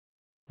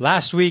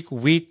Last week,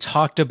 we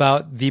talked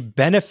about the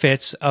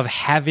benefits of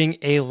having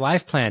a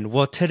life plan.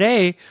 Well,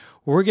 today,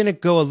 we're going to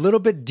go a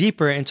little bit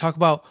deeper and talk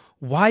about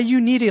why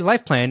you need a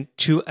life plan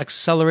to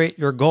accelerate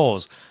your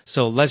goals.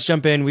 So let's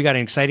jump in. We got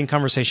an exciting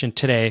conversation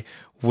today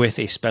with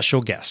a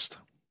special guest.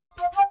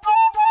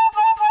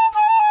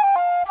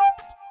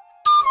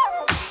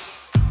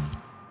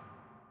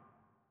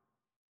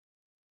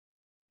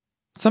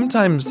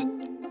 Sometimes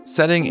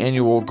setting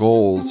annual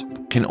goals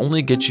can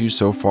only get you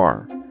so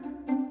far.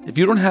 If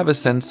you don't have a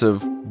sense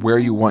of where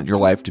you want your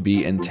life to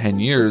be in 10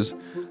 years,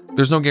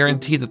 there's no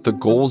guarantee that the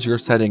goals you're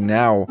setting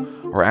now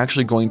are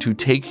actually going to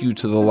take you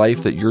to the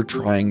life that you're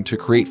trying to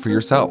create for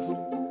yourself.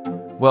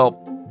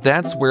 Well,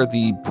 that's where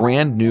the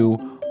brand new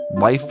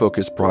Life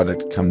Focus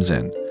product comes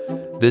in.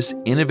 This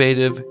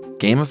innovative,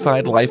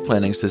 gamified life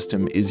planning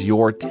system is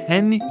your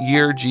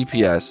 10-year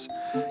GPS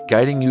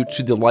guiding you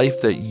to the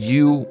life that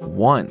you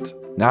want,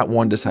 not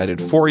one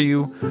decided for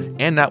you,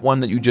 and not one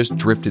that you just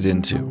drifted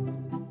into.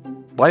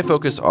 Life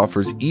Focus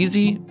offers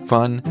easy,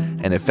 fun,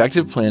 and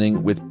effective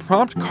planning with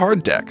prompt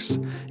card decks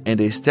and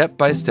a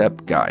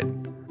step-by-step guide.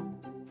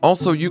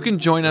 Also, you can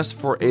join us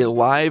for a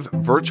live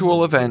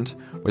virtual event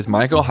with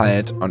Michael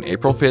Hyatt on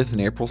April 5th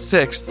and April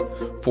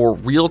 6th for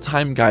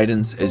real-time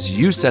guidance as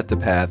you set the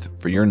path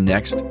for your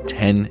next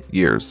 10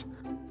 years.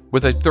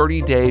 With a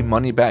 30-day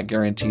money-back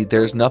guarantee,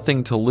 there's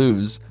nothing to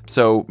lose,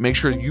 so make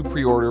sure you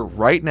pre-order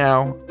right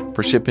now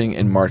for shipping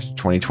in March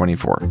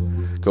 2024.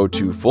 Go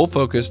to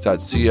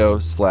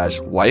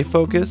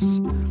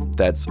fullfocus.co/lifefocus.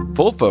 That's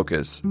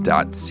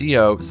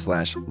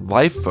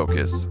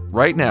fullfocus.co/lifefocus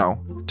right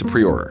now to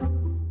pre-order.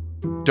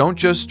 Don't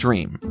just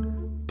dream.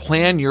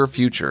 Plan your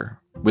future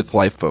with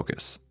Life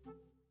Focus.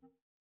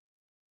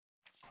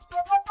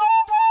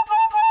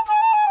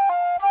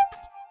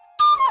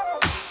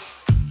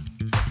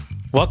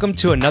 Welcome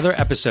to another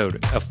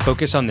episode of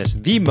Focus on This,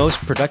 the most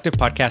productive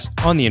podcast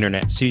on the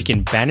internet, so you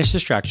can banish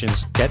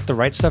distractions, get the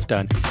right stuff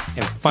done,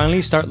 and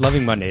finally start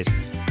loving Mondays.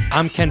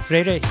 I'm Ken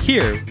Freire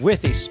here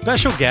with a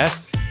special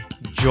guest,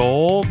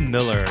 Joel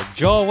Miller.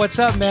 Joel, what's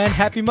up, man?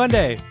 Happy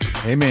Monday.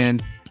 Hey,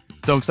 man.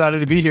 So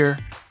excited to be here.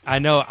 I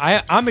know.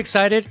 I'm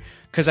excited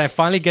because I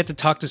finally get to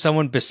talk to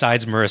someone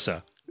besides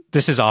Marissa.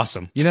 This is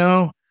awesome. You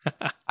know,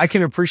 I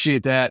can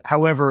appreciate that.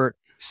 However,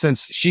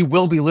 since she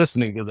will be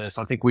listening to this,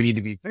 I think we need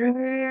to be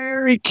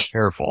very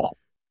careful.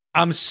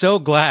 I'm so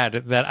glad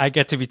that I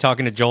get to be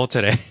talking to Joel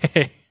today.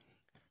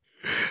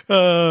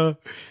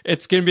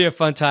 It's going to be a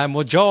fun time.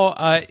 Well, Joel,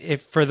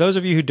 if for those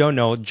of you who don't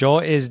know,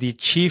 Joel is the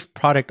Chief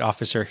Product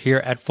Officer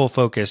here at Full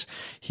Focus.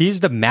 He's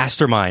the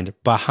mastermind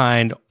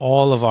behind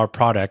all of our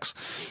products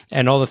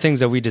and all the things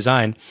that we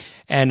design.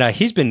 And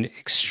he's been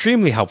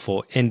extremely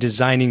helpful in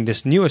designing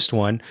this newest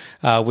one,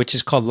 which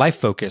is called Life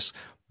Focus.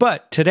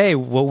 But today,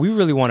 what we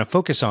really want to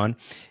focus on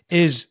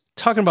is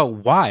talking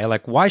about why.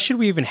 Like, why should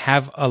we even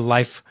have a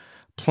life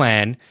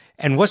plan?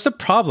 And what's the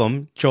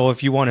problem, Joel,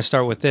 if you want to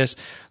start with this?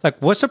 Like,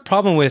 what's the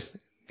problem with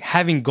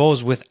having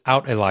goals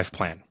without a life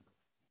plan?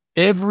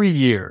 Every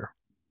year,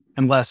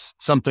 unless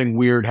something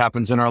weird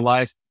happens in our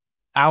life,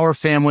 our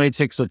family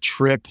takes a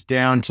trip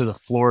down to the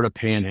Florida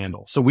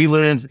Panhandle. So we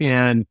live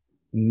in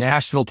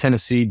Nashville,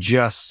 Tennessee,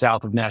 just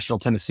south of Nashville,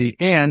 Tennessee.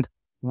 And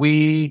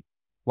we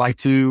like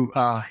to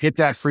hit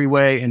that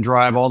freeway and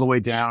drive all the way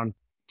down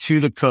to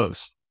the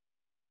coast.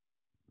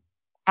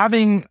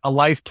 Having a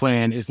life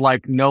plan is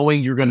like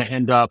knowing you're going to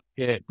end up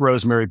at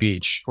Rosemary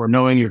Beach or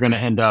knowing you're going to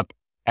end up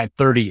at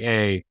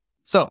 30A.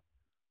 So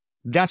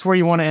that's where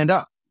you want to end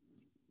up.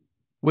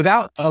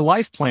 Without a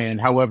life plan,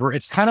 however,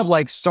 it's kind of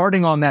like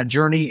starting on that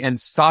journey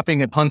and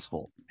stopping at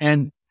Huntsville.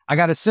 And I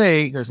got to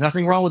say, there's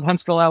nothing wrong with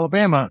Huntsville,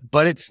 Alabama,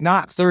 but it's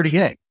not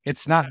 30A.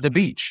 It's not the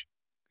beach.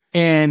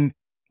 And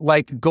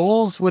like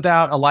goals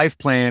without a life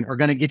plan are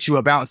going to get you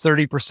about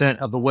 30%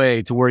 of the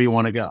way to where you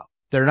want to go.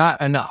 They're not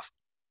enough.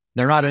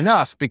 They're not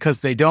enough because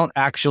they don't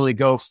actually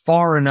go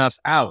far enough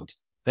out.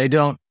 They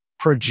don't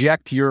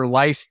project your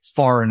life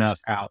far enough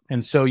out.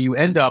 And so you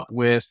end up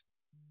with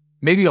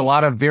maybe a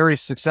lot of very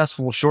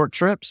successful short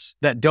trips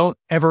that don't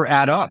ever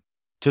add up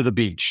to the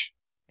beach.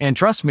 And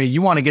trust me,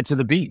 you want to get to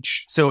the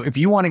beach. So if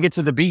you want to get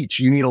to the beach,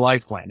 you need a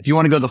life plan. If you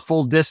want to go the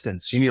full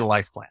distance, you need a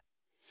life plan.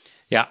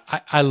 Yeah,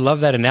 I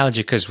love that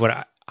analogy because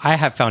what I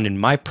have found in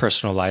my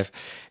personal life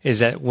is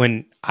that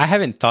when I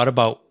haven't thought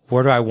about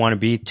where do I want to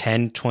be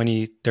 10,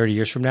 20, 30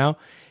 years from now,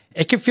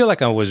 it can feel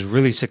like I was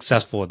really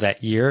successful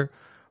that year.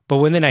 But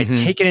when then I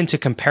take it into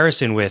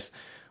comparison with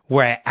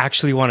where I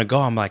actually want to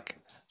go, I'm like,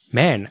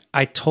 man,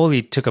 I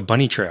totally took a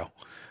bunny trail.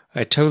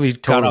 I totally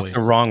got off the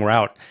wrong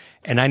route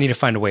and I need to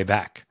find a way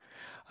back.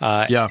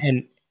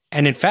 And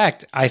in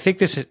fact, I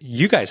think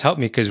you guys helped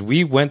me because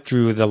we went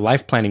through the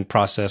life planning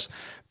process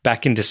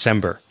back in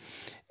December.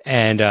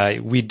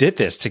 And we did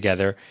this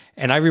together.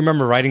 And I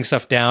remember writing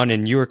stuff down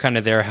and you were kind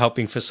of there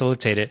helping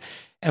facilitate it.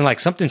 And like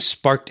something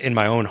sparked in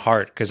my own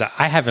heart because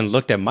I haven't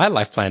looked at my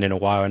life plan in a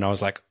while. And I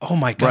was like, oh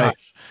my gosh,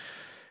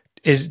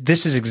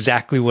 this is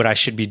exactly what I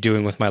should be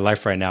doing with my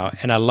life right now.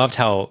 And I loved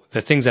how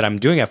the things that I'm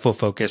doing at Full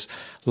Focus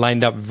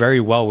lined up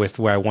very well with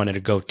where I wanted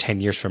to go 10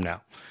 years from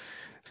now.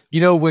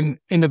 When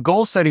in the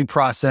goal setting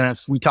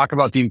process, we talk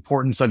about the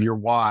importance of your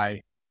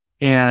why.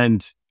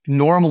 And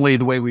normally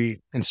the way we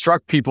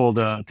instruct people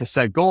to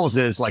set goals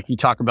is like you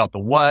talk about the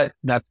what,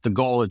 that's the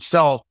goal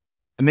itself.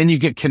 And then you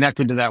get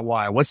connected to that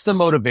why. What's the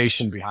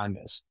motivation behind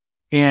this?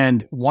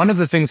 And one of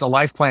the things a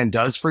life plan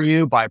does for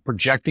you by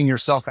projecting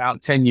yourself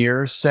out 10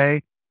 years,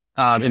 say,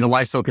 in the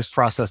life focus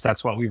process,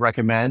 that's what we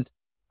recommend.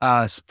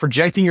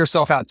 Projecting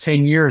yourself out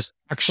 10 years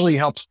actually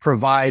helps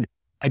provide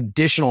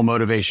additional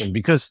motivation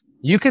because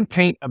you can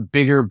paint a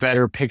bigger,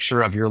 better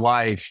picture of your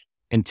life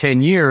in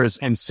 10 years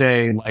and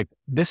say like,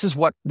 this is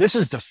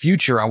the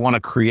future I want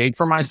to create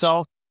for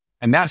myself.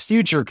 And that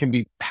future can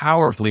be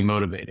powerfully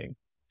motivating.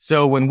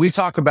 So when we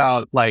talk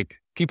about like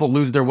people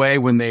lose their way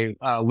when they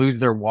lose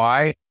their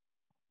why,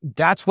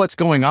 that's what's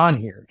going on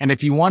here. And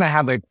if you want to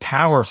have a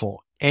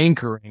powerful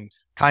anchoring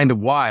kind of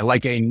why,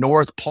 like a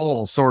North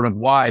Pole sort of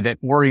why that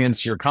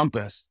orients your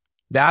compass,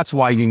 that's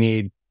why you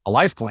need a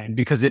life plan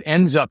because it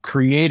ends up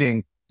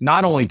creating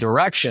not only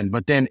direction,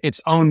 but then its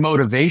own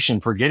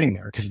motivation for getting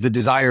there because the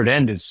desired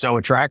end is so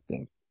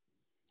attractive.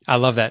 I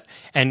love that.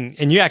 And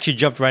you actually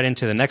jumped right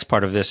into the next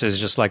part of this is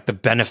just like the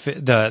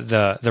benefit,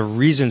 the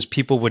reasons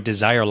people would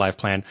desire a life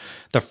plan.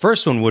 The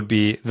first one would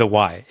be the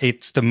why.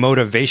 It's the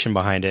motivation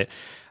behind it.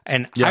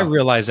 And I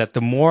realized that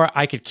the more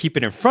I could keep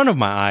it in front of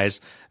my eyes,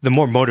 the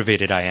more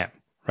motivated I am,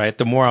 right?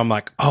 The more I'm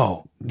like,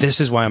 oh, this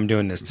is why I'm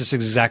doing this. This is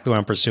exactly what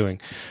I'm pursuing.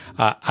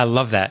 I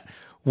love that.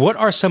 What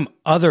are some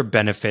other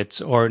benefits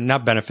or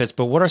not benefits,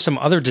 but what are some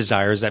other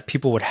desires that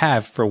people would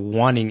have for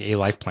wanting a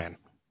life plan?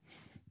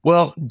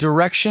 Well,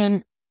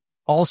 direction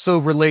also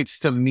relates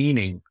to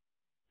meaning.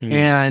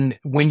 And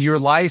when your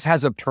life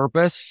has a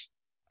purpose,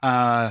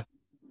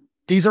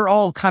 these are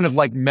all kind of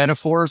like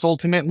metaphors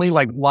ultimately,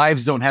 like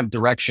lives don't have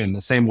direction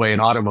the same way an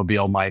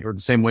automobile might, or the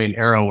same way an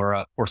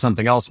arrow or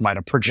something else might,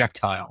 a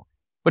projectile.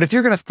 But if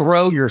you're going to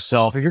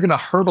if you're going to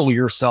hurdle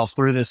yourself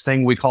through this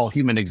thing we call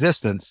human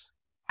existence,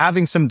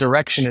 having some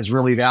direction is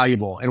really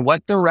valuable. And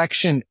what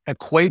direction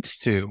equates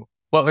to,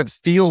 what it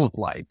feels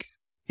like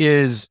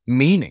is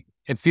meaning.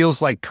 It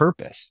feels like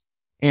purpose.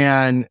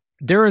 And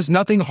there is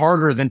nothing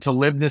harder than to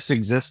live this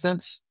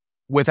existence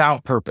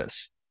without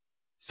purpose.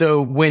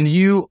 So when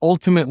you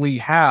ultimately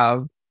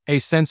have a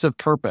sense of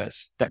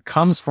purpose that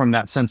comes from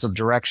that sense of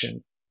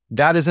direction,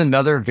 that is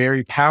another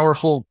very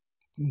powerful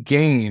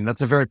gain.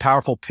 That's a very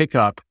powerful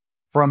pickup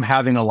from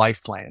having a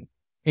life plan.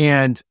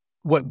 And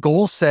what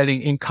goal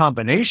setting in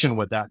combination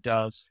with that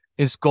does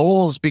is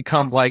goals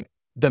become like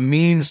the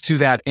means to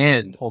that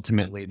end.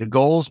 Ultimately, the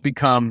goals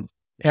become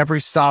every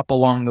stop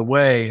along the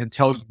way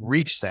until you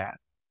reach that.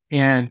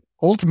 And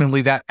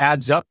ultimately that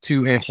adds up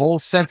to a whole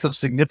sense of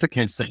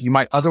significance that you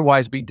might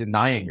otherwise be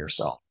denying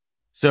yourself.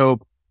 So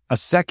a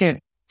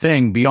second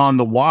thing beyond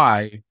the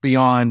why,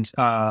 beyond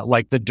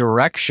like the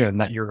direction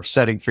that you're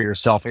setting for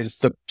yourself is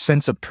the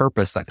sense of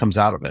purpose that comes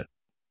out of it.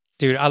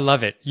 Dude, I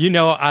love it.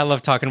 I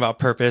love talking about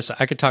purpose.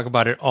 I could talk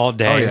about it all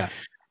day. Oh, yeah.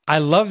 I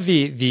love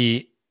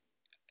the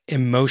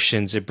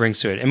emotions it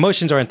brings to it.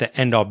 Emotions aren't the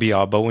end all be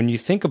all, but when you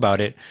think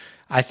about it,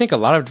 I think a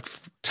lot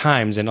of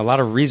times and a lot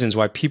of reasons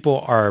why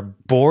people are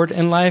bored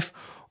in life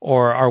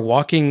or are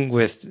walking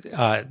with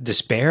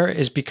despair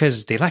is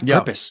because they lack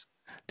purpose.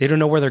 They don't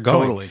know where they're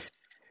going. Totally.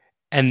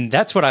 And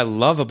that's what I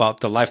love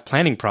about the life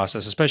planning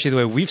process, especially the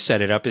way we've set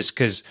it up, is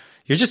because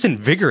you're just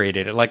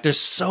invigorated. Like there's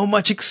so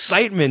much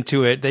excitement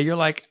to it that you're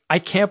like, I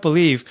can't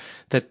believe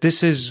that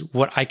this is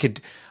what I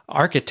could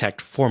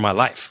architect for my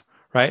life.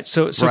 Right.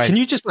 So can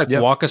you just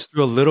walk us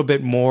through a little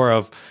bit more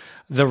of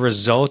the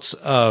results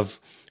of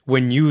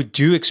when you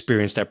do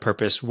experience that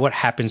purpose, what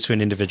happens to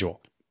an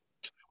individual?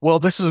 Well,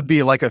 this would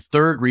be like a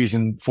third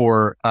reason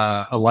for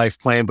a life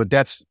plan, but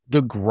that's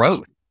the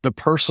growth, the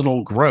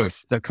personal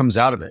growth that comes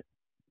out of it.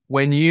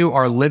 When you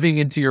are living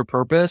into your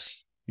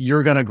purpose,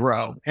 you're going to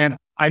grow. And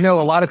I know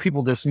a lot of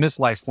people dismiss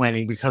life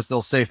planning because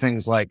they'll say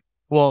things like,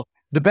 well,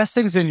 the best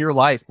things in your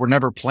life were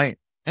never planned.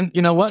 And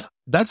you know what?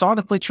 That's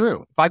honestly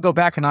true. If I go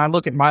back and I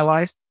look at my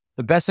life,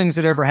 the best things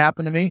that ever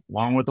happened to me,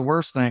 along with the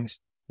worst things,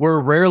 were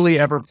rarely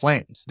ever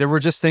planned. There were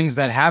just things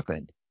that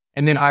happened.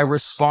 And then I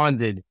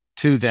responded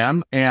to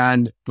them.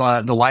 And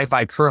the life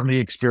I currently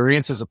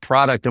experience is a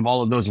product of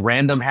all of those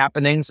random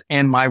happenings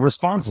and my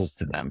responses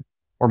to them,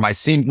 or my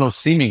most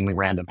seemingly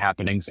random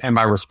happenings and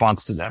my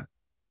response to them.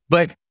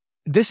 But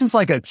this is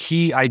like a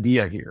key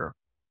idea here.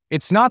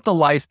 It's not the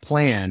life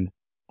plan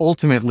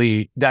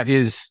ultimately that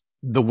is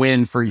the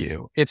win for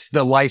you. It's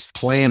the life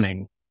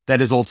planning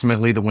that is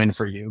ultimately the win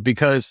for you.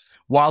 Because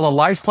while a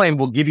life plan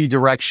will give you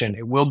direction,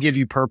 it will give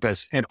you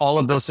purpose, and all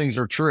of those things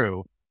are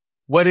true,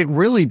 what it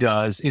really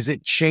does is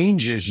it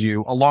changes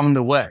you along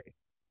the way.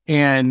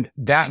 And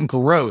that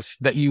growth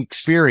that you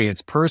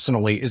experience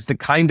personally is the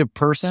kind of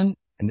person,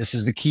 and this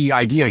is the key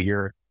idea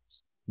here,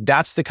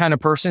 that's the kind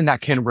of person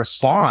that can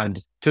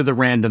respond to the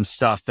random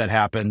stuff that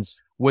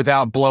happens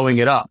without blowing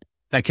it up,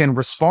 that can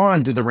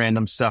respond to the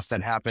random stuff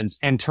that happens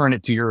and turn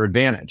it to your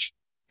advantage.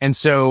 And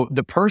so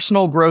the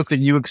personal growth that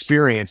you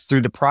experience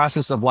through the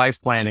process of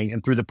life planning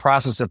and through the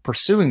process of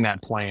pursuing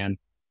that plan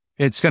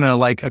It's going to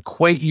like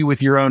acquaint you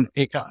with your own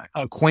agency.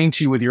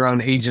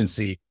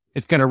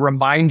 It's going to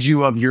remind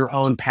you of your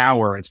own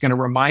power. It's going to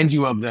remind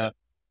you of the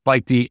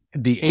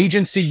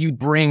agency you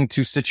bring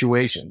to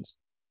situations.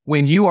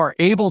 When you are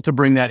able to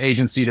bring that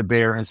agency to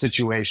bear in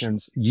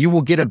situations, you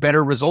will get a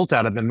better result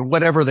out of them,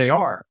 whatever they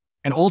are.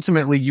 And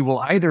ultimately, you will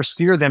either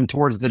steer them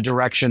towards the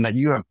direction that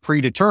you have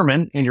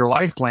predetermined in your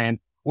life plan,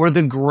 or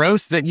the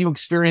growth that you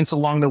experience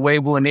along the way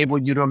will enable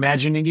you to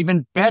imagine an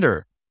even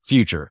better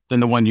future than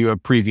the one you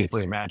have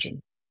previously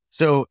imagined.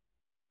 So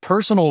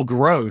personal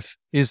growth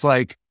is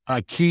like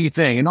a key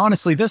thing. And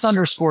honestly, this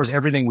underscores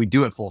everything we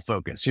do at Full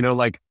Focus. You know,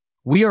 like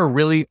we are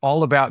really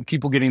all about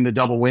people getting the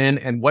double win.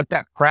 And what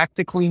that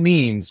practically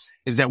means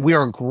is that we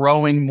are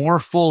growing more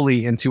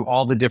fully into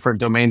all the different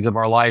domains of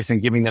our lives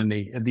and giving them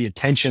the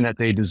attention that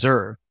they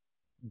deserve.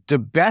 The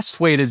best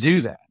way to do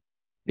that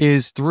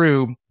is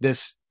through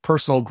this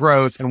personal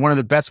growth. And one of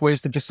the best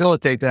ways to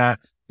facilitate that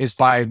is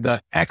by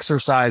the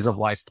exercise of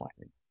life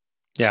planning.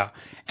 Yeah.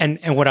 And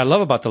what I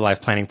love about the life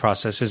planning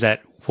process is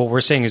that what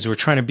we're saying is we're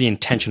trying to be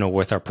intentional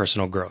with our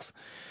personal growth,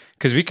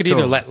 because we could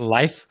either let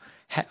life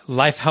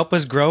help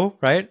us grow,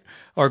 right?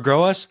 Or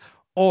grow us,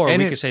 or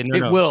we could say,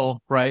 no. It will,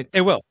 right?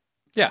 It will.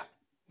 Yeah.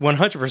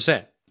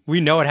 100%. We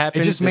know it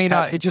happens.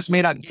 It just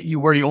may not get you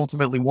where you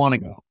ultimately want to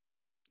go.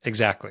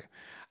 Exactly.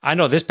 I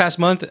know this past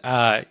month,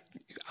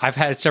 I've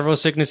had several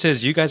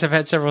sicknesses. You guys have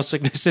had several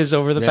sicknesses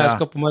over the past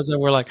couple months,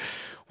 and we're like,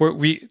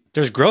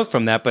 there's growth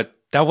from that, but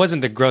that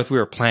wasn't the growth we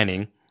were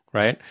planning,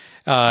 right?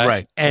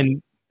 Right.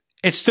 And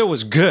it still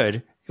was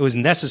good. It was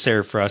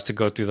necessary for us to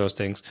go through those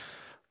things.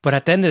 But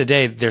at the end of the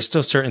day, there's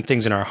still certain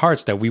things in our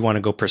hearts that we want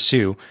to go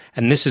pursue.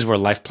 And this is where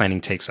life planning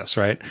takes us,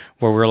 right?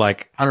 Where we're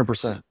like,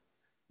 100%.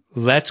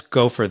 Let's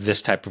go for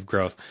this type of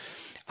growth.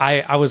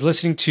 I was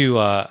listening to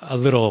a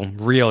little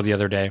reel the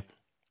other day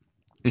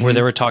where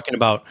they were talking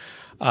about,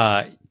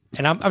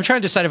 and I'm trying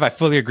to decide if I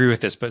fully agree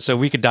with this, but so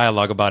we could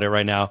dialogue about it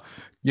right now.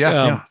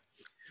 Yeah.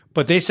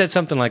 But they said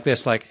something like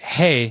this, like,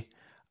 hey,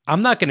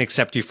 I'm not going to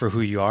accept you for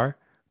who you are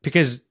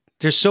because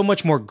there's so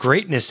much more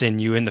greatness in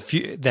you in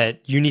the that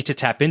you need to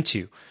tap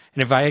into.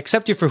 And if I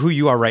accept you for who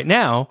you are right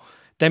now,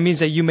 that means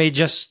that you may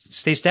just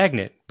stay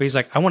stagnant. But he's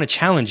like, I want to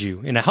challenge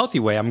you in a healthy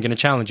way. I'm going to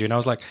challenge you. And I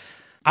was like,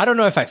 I don't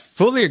know if I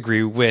fully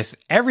agree with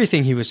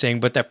everything he was saying,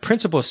 but that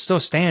principle still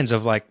stands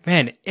of like,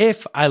 man,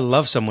 if I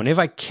love someone, if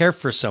I care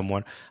for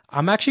someone,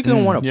 I'm actually going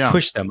to want to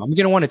push them. I'm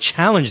going to want to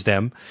challenge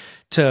them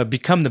to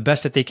become the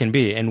best that they can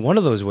be. And one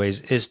of those ways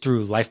is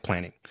through life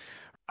planning.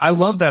 I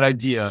love that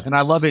idea. And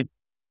I love it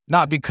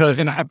not because,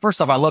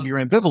 first off, I love your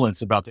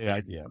ambivalence about the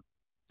idea.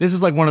 This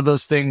is like one of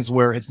those things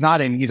where it's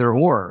not an either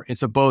or,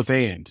 it's a both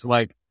and.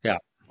 Like,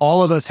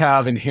 all of us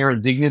have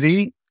inherent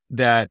dignity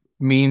that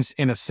means,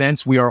 in a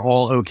sense, we are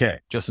all okay,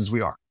 just as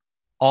we are.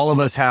 All of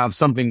us have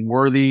something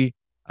worthy.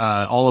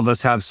 All of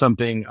us have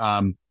something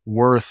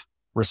worth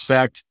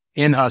respect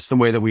in us the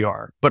way that we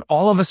are. But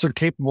all of us are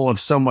capable of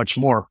so much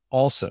more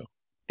also.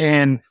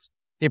 And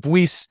if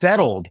we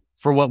settled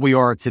for what we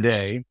are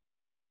today,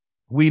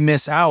 we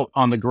miss out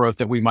on the growth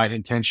that we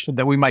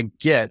might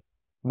get.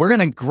 We're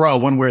going to grow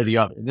one way or the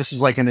other. This is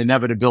like an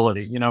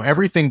inevitability. You know,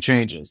 everything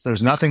changes.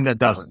 There's nothing that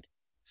doesn't.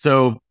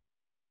 So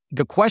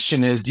the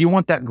question is, do you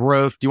want that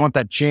growth? Do you want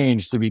that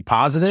change to be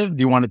positive?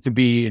 Do you want it to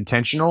be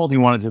intentional? Do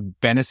you want it to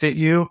benefit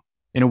you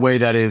in a way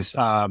that is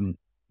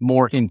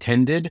more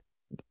intended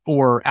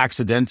or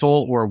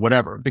accidental or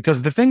whatever?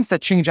 Because the things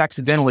that change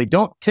accidentally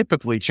don't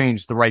typically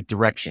change the right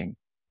direction.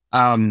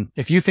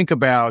 If you think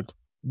about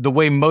the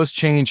way most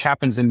change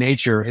happens in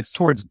nature, it's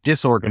towards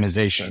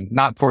disorganization,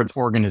 not towards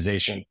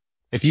organization.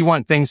 If you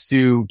want things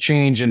to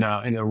change in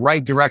the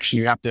right direction,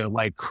 you have to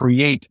like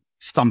create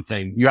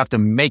something. You have to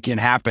make it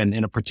happen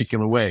in a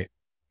particular way.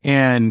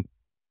 And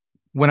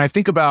when I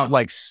think about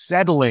like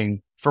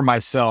settling for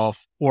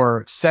myself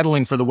or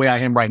settling for the way I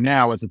am right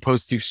now, as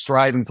opposed to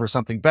striving for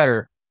something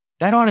better,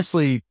 that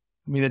honestly,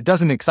 it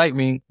doesn't excite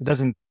me. It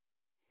doesn't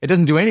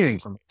do anything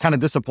for me. It kind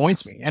of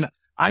disappoints me. And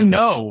I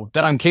know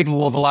that I'm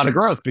capable of a lot of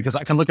growth because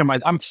I can look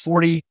at I'm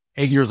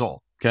 48 years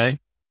old. Okay.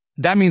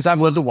 That means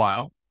I've lived a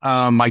while.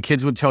 My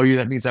kids would tell you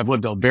that means I've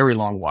lived a very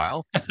long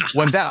while.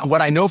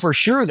 What I know for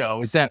sure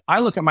though, is that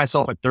I look at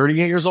myself at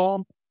 38 years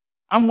old.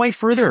 I'm way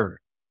further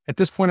at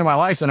this point in my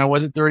life than I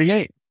was at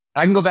 38.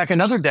 I can go back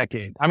another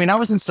decade. I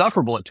was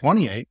insufferable at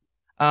 28.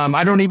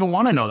 I don't even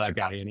want to know that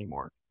guy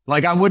anymore.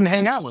 Like I wouldn't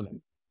hang out with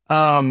him.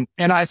 And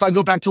if I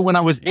go back to when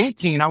I was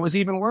 18, I was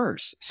even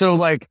worse. So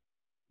like,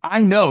 I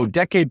know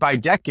decade by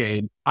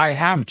decade, I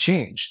have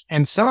changed,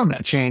 and some of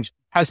that change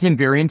has been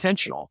very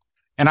intentional.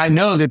 And I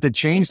know that the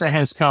change that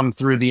has come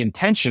through the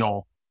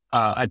intentional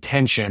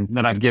attention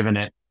that I've given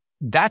it,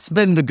 that's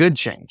been the good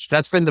change.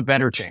 That's been the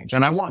better change.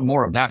 And I want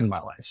more of that in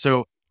my life.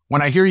 So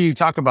when I hear you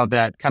talk about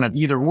that kind of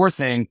either or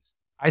thing,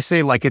 I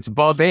say like it's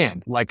both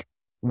and. Like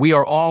we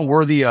are all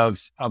worthy of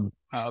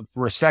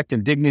respect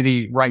and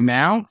dignity right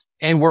now.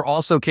 And we're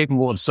also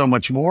capable of so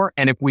much more.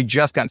 And if we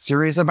just got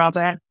serious about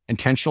that,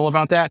 intentional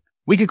about that,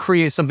 we could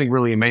create something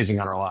really amazing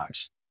in our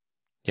lives.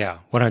 Yeah,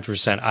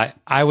 100%.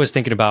 I was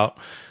thinking about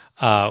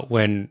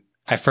when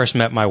I first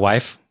met my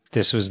wife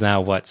This was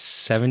now,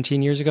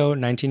 17 years ago,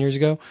 19 years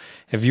ago?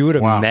 If you would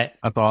have met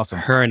that's awesome.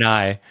 her and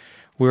I,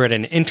 we were at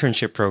an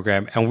internship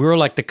program and we were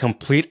like the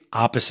complete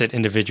opposite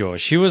individual.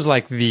 She was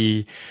like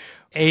the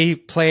A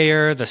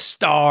player, the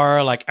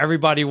star, like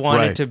everybody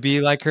wanted to be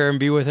like her and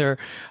be with her.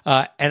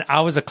 And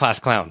I was a class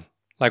clown,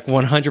 like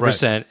 100%.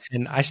 Right.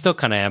 And I still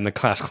kind of am the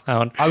class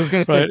clown. I was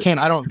going to say, Ken,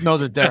 I don't know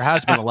that there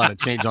has been a lot of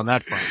change on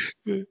that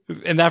front.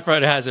 And that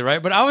front has it,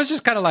 right? But I was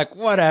just kind of like,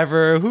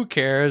 whatever, who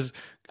cares?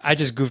 I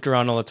just goofed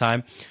around all the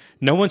time.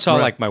 No one saw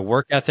like my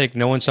work ethic.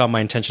 No one saw my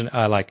intention,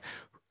 like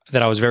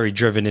that I was a very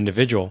driven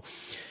individual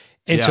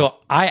until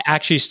I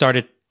actually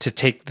started to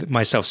take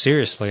myself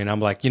seriously. And I'm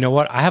like, you know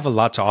what? I have a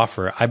lot to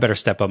offer. I better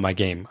step up my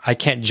game. I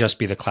can't just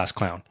be the class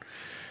clown.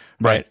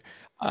 Right.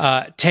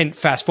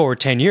 Fast forward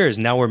 10 years.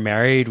 Now we're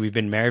married. We've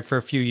been married for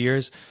a few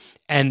years.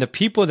 And the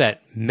people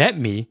that met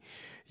me,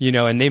 you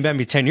know, and they met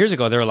me 10 years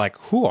ago, they're like,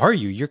 who are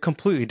you? You're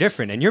completely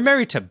different. And you're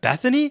married to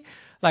Bethany?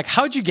 Like,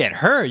 how'd you get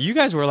her? You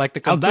guys were like the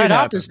complete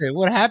opposite.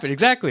 What happened?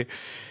 Exactly.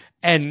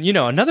 And, you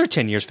know, another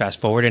 10 years fast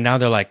forward. And now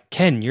they're like,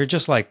 Ken, you're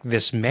just like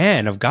this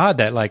man of God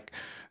that like,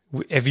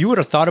 if you would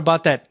have thought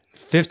about that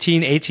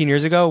 15, 18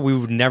 years ago,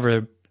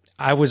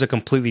 I was a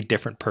completely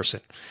different person.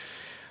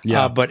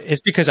 Yeah. But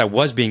it's because I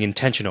was being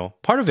intentional.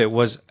 Part of it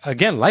was,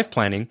 again, life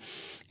planning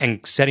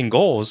and setting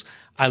goals.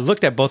 I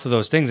looked at both of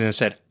those things and I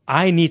said,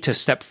 I need to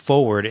step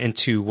forward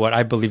into what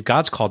I believe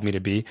God's called me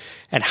to be.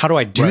 And how do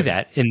I do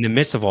that in the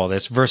midst of all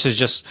this versus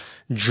just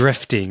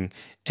drifting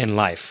in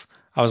life?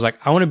 I was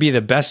like, I want to be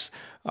the best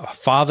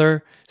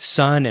father,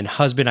 son, and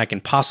husband I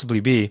can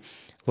possibly be.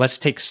 Let's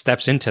take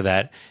steps into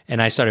that.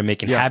 And I started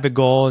making habit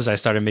goals. I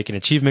started making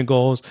achievement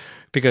goals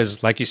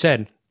because, like you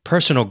said,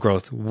 personal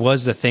growth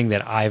was the thing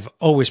that I've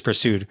always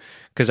pursued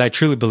because I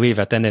truly believe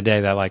at the end of the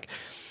day that like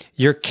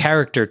your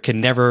character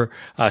can never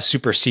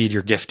supersede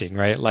your gifting,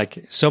 right?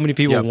 Like so many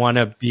people want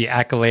to be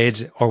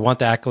accolades or want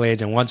the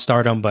accolades and want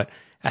stardom. But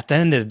at the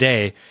end of the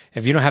day,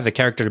 if you don't have the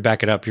character to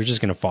back it up, you're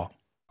just going to fall.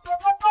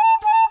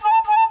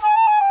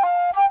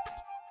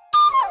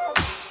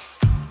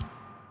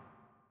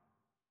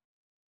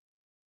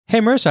 Hey,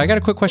 Marissa, I got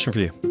a quick question for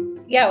you.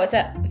 Yeah, what's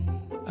up?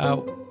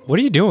 What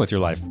are you doing with your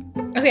life?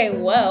 Okay,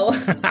 whoa.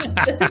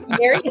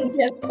 Very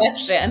intense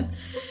question.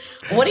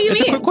 What do you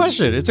mean? It's a quick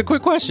question. It's a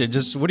quick question.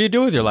 Just what do you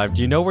do with your life?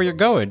 Do you know where you're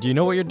going? Do you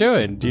know what you're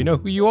doing? Do you know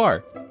who you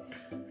are?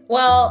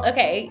 Well,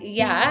 okay,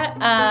 yeah.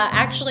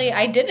 Actually,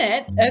 I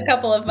didn't a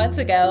couple of months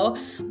ago,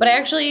 but I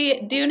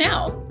actually do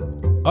now.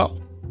 Oh.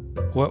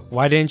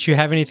 Why didn't you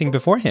have anything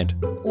beforehand?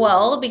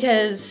 Well,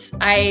 because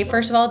I,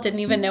 first of all, didn't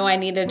even know I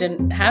needed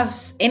to have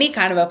any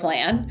kind of a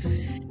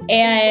plan.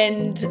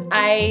 And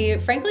I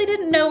frankly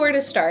didn't know where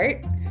to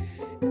start.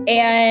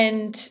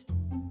 And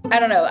I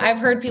don't know. I've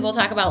heard people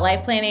talk about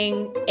life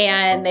planning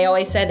and they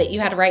always said that you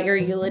had to write your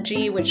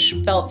eulogy, which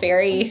felt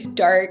very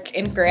dark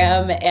and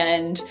grim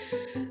and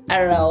I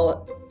don't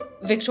know,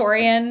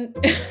 Victorian.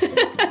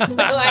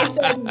 So I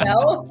said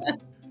no.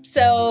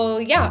 So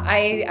yeah,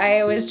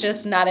 I was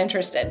just not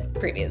interested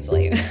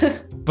previously.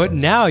 But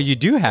now you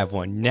do have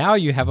one. Now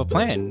you have a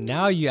plan.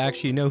 Now you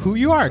actually know who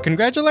you are.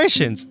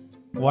 Congratulations.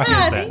 Why is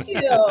that? Thank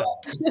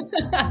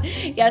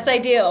you. Yes, I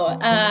do.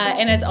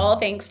 And it's all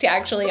thanks to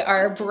actually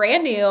our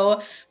brand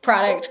new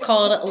product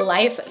called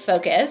Life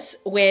Focus,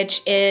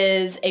 which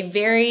is a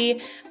very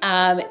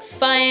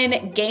fun,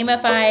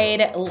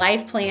 gamified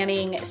life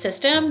planning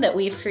system that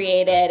we've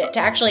created to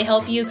actually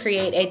help you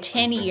create a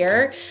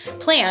 10-year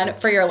plan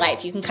for your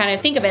life. You can kind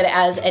of think of it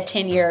as a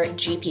 10-year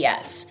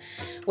GPS,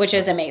 which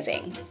is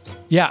amazing.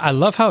 Yeah, I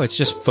love how it's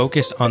just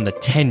focused on the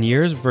 10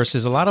 years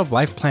versus a lot of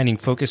life planning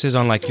focuses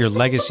on like your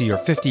legacy or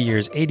 50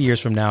 years, 80 years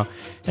from now.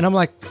 And I'm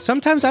like,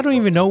 sometimes I don't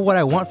even know what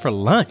I want for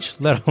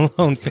lunch, let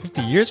alone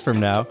 50 years from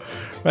now,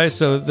 right?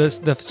 So the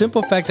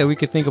simple fact that we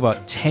could think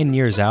about 10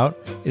 years out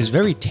is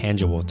very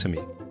tangible to me.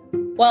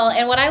 Well,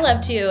 and what I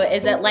love too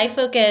is that Life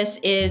Focus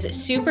is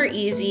super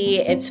easy,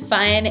 it's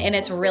fun, and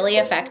it's really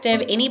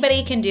effective.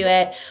 Anybody can do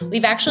it.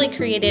 We've actually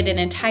created an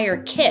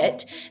entire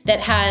kit that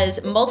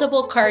has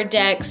multiple card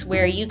decks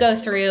where you go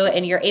through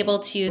and you're able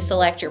to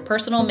select your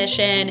personal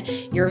mission,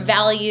 your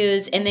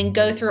values, and then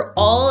go through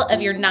all of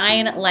your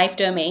 9 life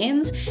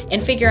domains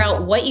and figure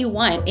out what you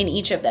want in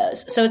each of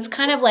those. So it's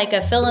kind of like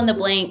a fill in the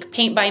blank,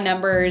 paint by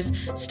numbers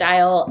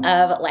style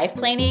of life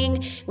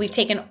planning. We've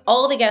taken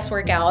all the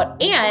guesswork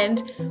out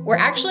and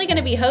we're actually going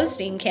to be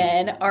hosting,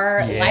 Ken,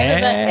 our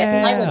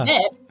live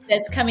event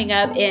that's coming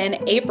up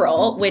in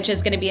April, which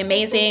is going to be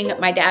amazing.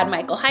 My dad,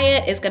 Michael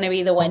Hyatt, is going to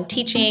be the one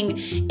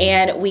teaching,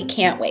 and we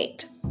can't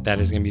wait. That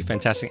is going to be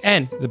fantastic.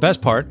 And the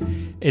best part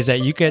is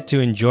that you get to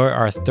enjoy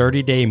our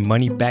 30-day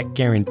money-back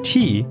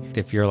guarantee.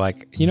 If you're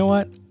like, you know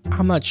what?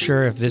 I'm not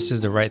sure if this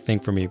is the right thing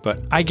for me,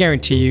 but I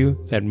guarantee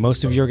you that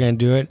most of you are going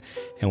to do it.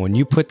 And when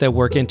you put that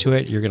work into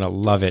it, you're going to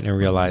love it and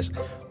realize,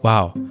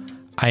 wow,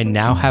 I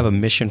now have a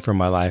mission for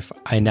my life.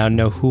 I now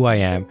know who I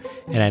am,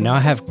 and I now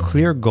have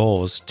clear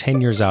goals 10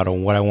 years out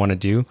on what I want to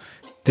do.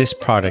 This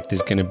product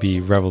is going to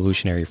be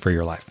revolutionary for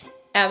your life.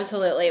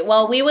 Absolutely.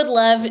 Well, we would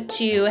love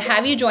to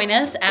have you join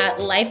us at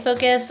Life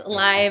Focus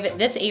Live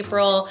this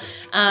April.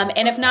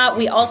 And if not,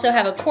 we also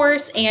have a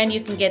course and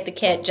you can get the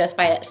kit just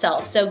by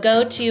itself. So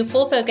go to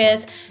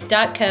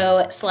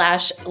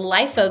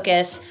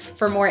fullfocus.co/lifefocus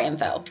for more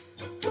info.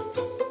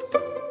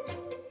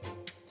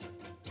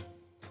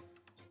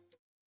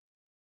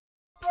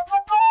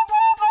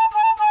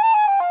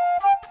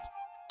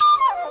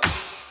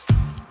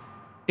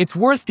 It's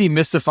worth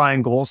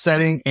demystifying goal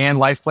setting and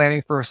life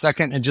planning for a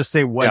second and just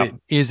say what it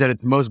is at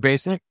its most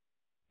basic.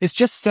 It's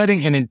just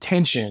setting an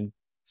intention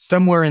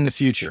somewhere in the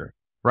future,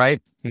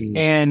 right? Mm-hmm.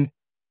 And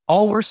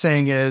all we're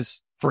saying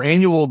is for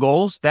annual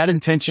goals, that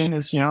intention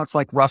is, it's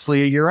like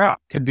roughly a year out.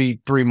 Could be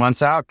 3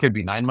 months out, could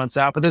be 9 months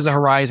out, but there's a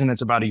horizon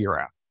that's about a year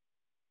out.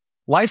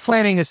 Life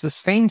planning is the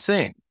same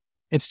thing.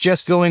 It's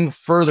just going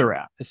further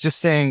out. It's just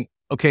saying,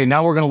 okay,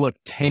 now we're going to look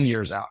 10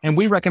 years out. And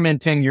we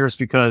recommend 10 years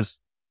because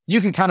you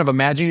can kind of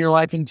imagine your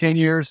life in 10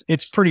 years.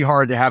 It's pretty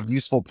hard to have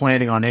useful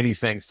planning on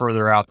anything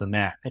further out than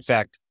that. In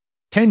fact,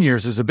 10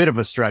 years is a bit of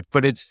a stretch,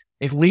 but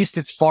at least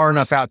it's far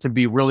enough out to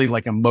be really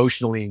like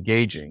emotionally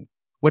engaging.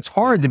 What's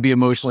hard to be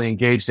emotionally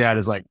engaged at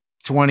is like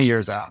 20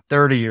 years out,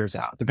 30 years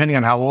out, depending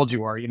on how old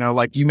you are.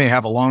 Like you may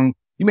have a long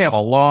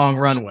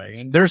runway,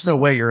 and there's no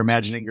way you're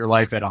imagining your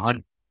life at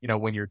 100,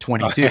 when you're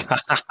 22,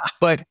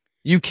 but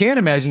you can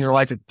imagine your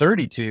life at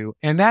 32,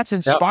 and that's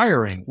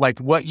inspiring, like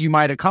what you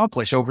might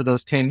accomplish over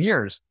those 10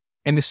 years.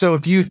 And so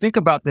if you think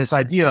about this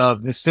idea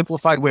of this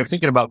simplified way of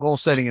thinking about goal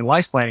setting and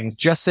life planning,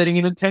 just setting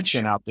an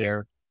intention out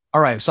there. All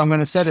right, so I'm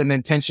going to set an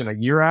intention a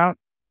year out,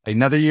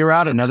 another year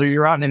out, another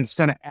year out, and it's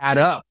going to add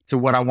up to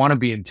what I want to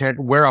be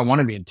where I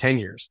want to be in 10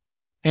 years.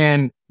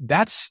 And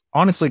that's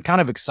honestly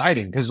kind of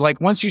exciting because like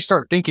once you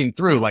start thinking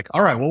through like,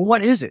 all right, well,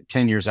 what is it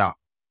 10 years out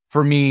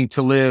for me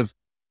to live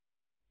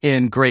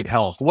in great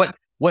health? What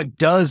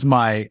does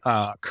my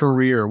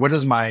career, what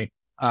does my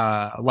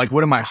what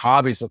do my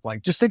hobbies look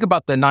like? Just think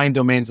about the 9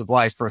 domains of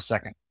life for a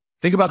second.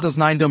 Think about those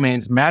 9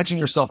 domains. Imagine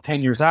yourself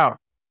 10 years out.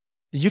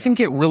 You can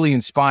get really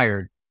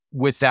inspired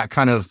with that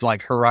kind of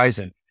like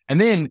horizon. And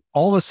then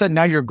all of a sudden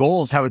now your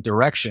goals have a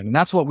direction. And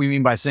that's what we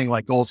mean by saying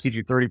like goals get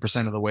you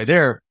 30% of the way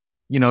there.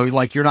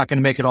 Like you're not going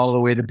to make it all the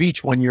way to the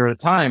beach 1 year at a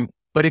time.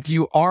 But if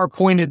you are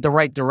pointed the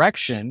right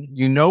direction,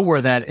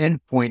 where that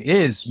end point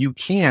is, you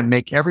can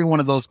make every one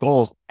of those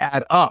goals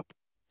add up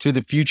to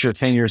the future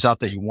 10 years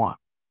out that you want.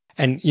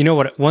 And you know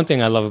what? One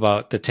thing I love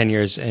about the 10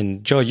 years,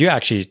 and Joe, you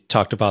actually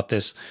talked about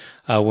this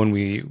when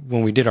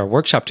we did our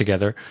workshop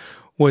together,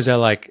 was that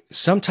like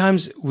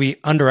sometimes we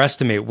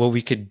underestimate what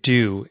we could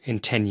do in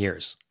 10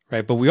 years,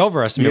 right? But we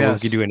overestimate what we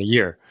could do in a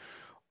year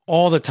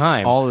all the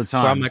time. All the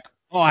time. Where I'm like,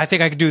 oh, I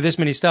think I could do this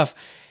many stuff.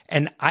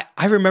 And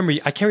I remember,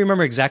 I can't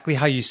remember exactly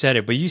how you said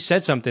it, but you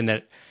said something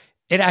that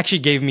it actually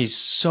gave me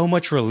so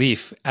much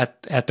relief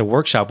at the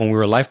workshop when we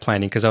were life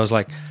planning, because I was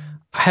like,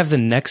 I have the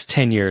next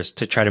 10 years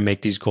to try to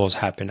make these goals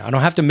happen. I don't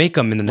have to make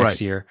them in the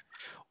next year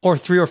or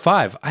 3 or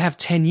 5. I have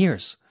 10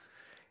 years.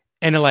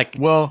 And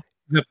the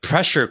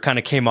pressure kind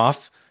of came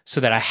off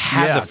so that I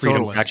had the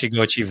freedom to actually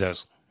go achieve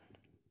those.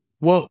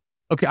 Well,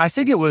 okay. I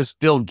think it was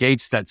Bill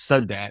Gates that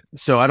said that.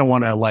 So I don't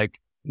want to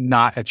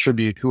not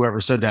attribute whoever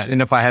said that. And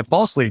if I have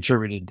falsely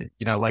attributed,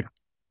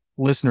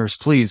 listeners,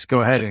 please go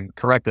ahead and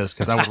correct us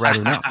because I would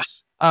rather know.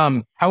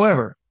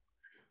 However,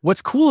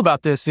 what's cool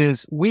about this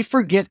is we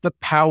forget the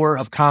power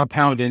of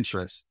compound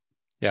interest.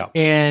 Yeah.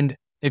 And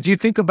if you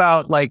think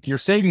about your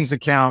savings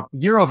account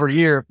year over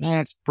year,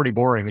 it's pretty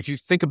boring. If you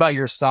think about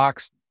your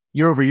stocks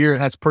year over year,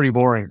 that's pretty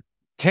boring.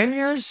 10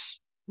 years,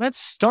 that's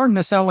starting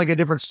to sound like a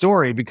different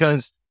story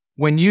because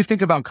when you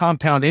think about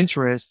compound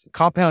interest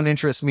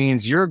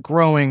means you're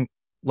growing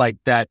like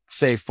that,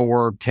 say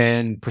 4,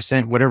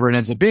 10%, whatever it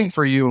ends up being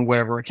for you and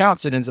whatever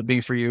accounts it ends up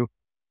being for you.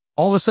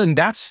 All of a sudden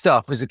that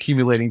stuff is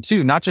accumulating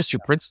too, not just your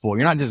principal.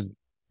 You're not just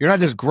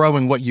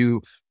growing what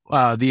you,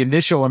 the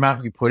initial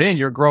amount you put in,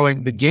 you're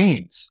growing the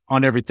gains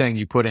on everything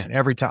you put in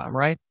every time,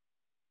 right?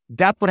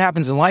 That's what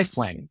happens in life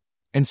planning.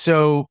 And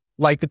so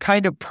the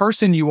kind of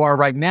person you are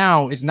right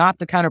now is not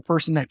the kind of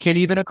person that can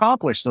even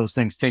accomplish those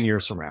things 10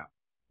 years from now.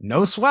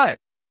 No sweat.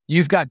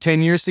 You've got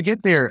 10 years to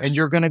get there and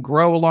you're going to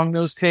grow along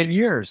those 10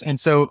 years. And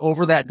so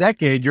over that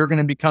decade, you're going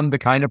to become the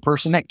kind of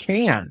person that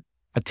can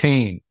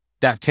attain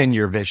that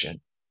 10-year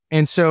vision.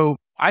 And so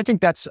I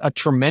think that's a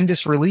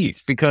tremendous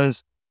relief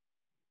because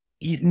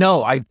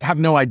I have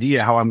no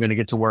idea how I'm going to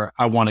get to where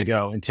I want to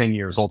go in 10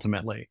 years.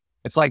 Ultimately,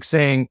 it's like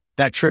saying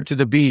that trip to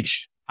the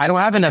beach, I don't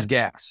have enough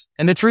gas.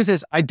 And the truth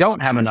is I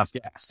don't have enough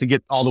gas to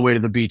get all the way to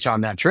the beach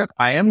on that trip.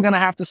 I am going to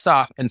have to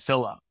stop and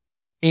fill up.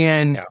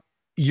 And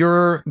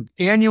your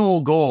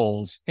annual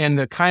goals and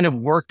the kind of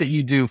work that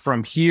you do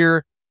from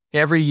here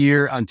every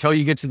year until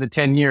you get to the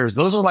 10 years,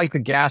 those are like the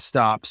gas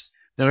stops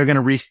that are going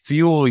to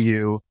refuel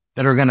you,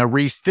 that are going to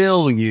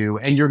refill you,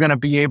 and you're going to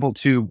be able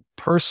to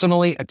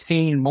personally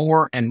attain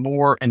more and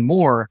more and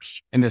more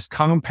in this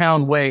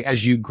compound way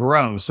as you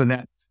grow, so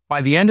that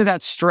by the end of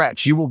that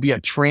stretch, you will be a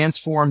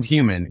transformed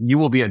human. You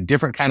will be a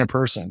different kind of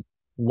person,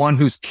 one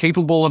who's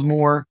capable of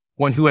more,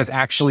 one who has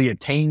actually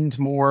attained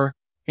more.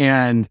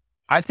 And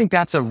I think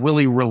that's a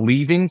really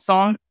relieving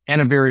thought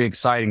and a very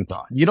exciting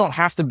thought. You don't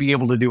have to be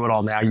able to do it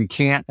all now. You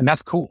can't, and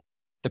that's cool.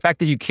 The fact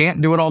that you can't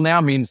do it all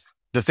now means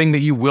the thing that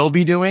you will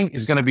be doing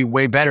is going to be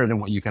way better than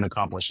what you can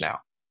accomplish now.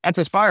 That's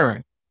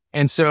inspiring.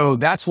 And so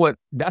that's what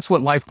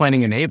life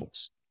planning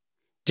enables.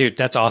 Dude,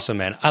 that's awesome,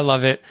 man. I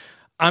love it.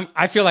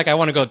 I feel like I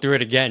want to go through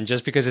it again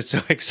just because it's so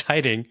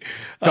exciting.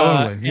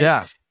 Totally.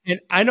 Yeah. And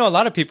I know a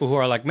lot of people who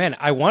are like, man,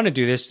 I want to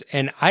do this.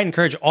 And I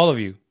encourage all of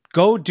you,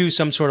 go do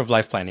some sort of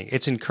life planning.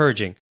 It's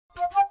encouraging.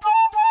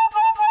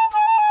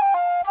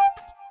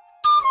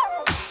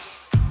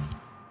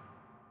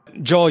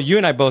 Joel, you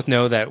and I both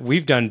know that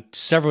we've done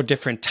several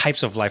different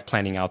types of life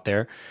planning out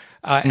there.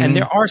 And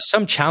there are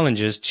some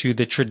challenges to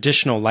the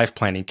traditional life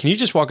planning. Can you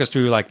just walk us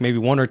through like maybe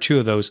one or two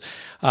of those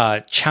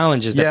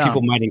challenges that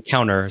people might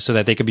encounter so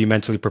that they could be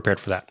mentally prepared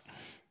for that?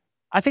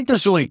 I think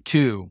there's really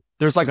two.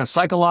 There's like a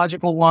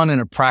psychological one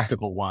and a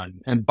practical one.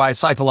 And by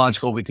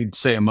psychological, we could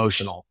say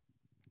emotional.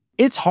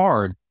 It's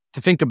hard to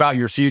think about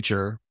your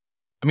future.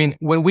 I mean,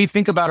 when we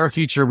think about our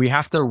future, we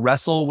have to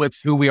wrestle with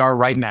who we are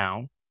right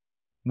now.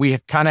 We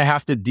kind of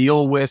have to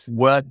deal with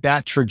what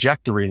that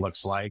trajectory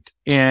looks like.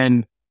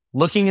 And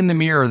looking in the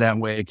mirror that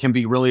way can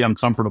be really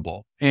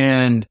uncomfortable.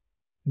 And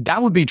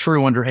that would be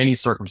true under any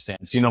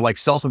circumstance. Like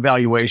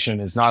self-evaluation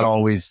is not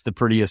always the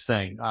prettiest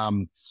thing.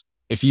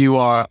 If you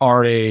are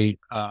a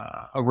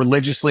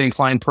religiously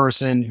inclined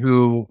person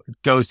who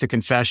goes to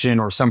confession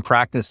or some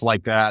practice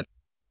like that,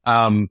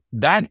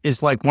 that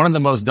is like one of the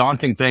most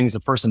daunting things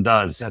a person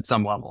does at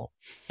some level.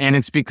 And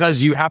it's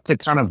because you have to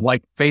kind of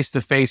like face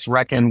to face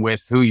reckon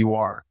with who you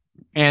are.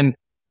 And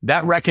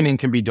that reckoning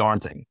can be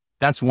daunting.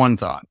 That's one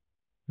thought.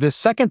 The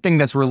second thing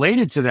that's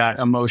related to that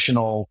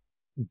emotional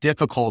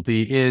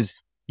difficulty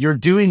is you're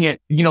doing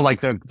it,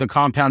 like the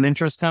compound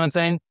interest kind of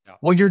thing. Yeah.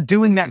 Well, you're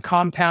doing that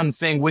compound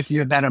thing with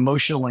that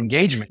emotional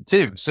engagement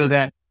too. So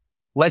that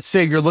let's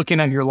say you're looking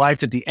at your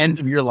life at the end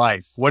of your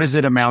life. What is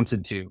it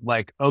amounted to?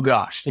 Like, oh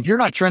gosh, if you're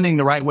not trending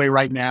the right way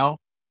right now,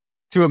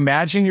 to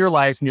imagine your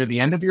life near the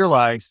end of your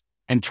life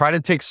and try to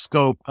take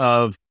scope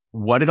of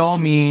what it all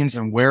means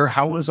and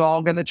how it was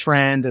all going to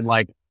trend. And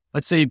like,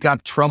 let's say you've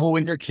got trouble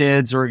with your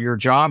kids or your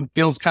job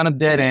feels kind of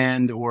dead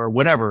end or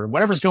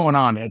whatever's going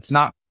on.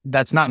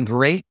 That's not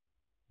great.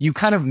 You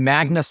kind of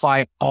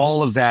magnify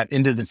all of that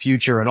into the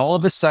future. And all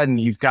of a sudden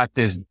you've got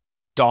this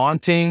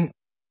daunting,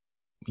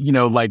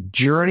 like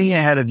journey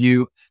ahead of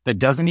you that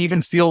doesn't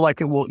even feel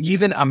like it will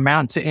even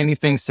amount to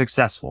anything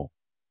successful.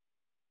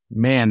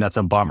 Man, that's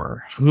a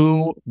bummer.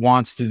 Who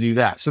wants to do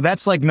that? So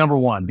that's like number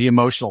one, the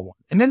emotional one.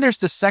 And then there's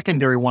the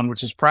secondary one,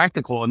 which is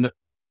practical. And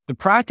the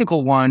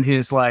practical one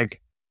is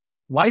like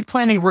life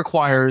planning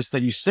requires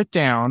that you sit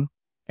down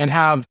and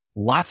have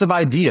lots of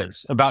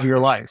ideas about your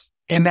life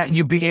and that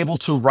you be able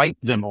to write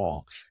them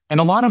all. And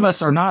a lot of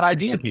us are not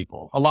idea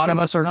people. A lot of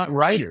us are not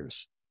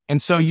writers.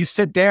 And so you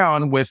sit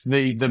down with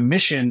the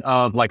mission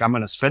of like, I'm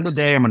going to spend the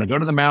day, I'm going to go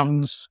to the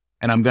mountains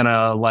and I'm going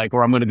to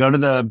or I'm going to go to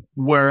the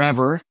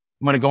wherever.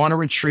 I'm going to go on a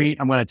retreat.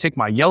 I'm going to take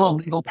my yellow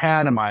legal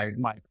pad and my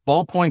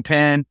ballpoint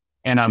pen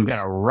and I'm going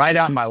to write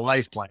out my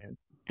life plan.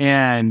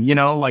 And,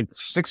 like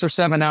 6 or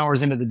 7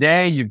 hours into the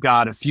day, you've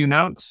got a few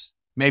notes.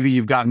 Maybe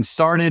you've gotten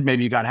started.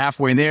 Maybe you got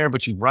halfway there,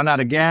 but you've run out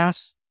of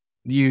gas.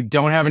 You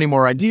don't have any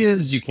more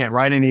ideas. You can't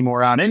write any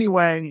more out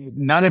anyway.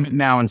 None of it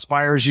now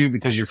inspires you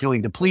because you're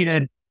feeling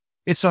depleted.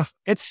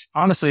 It's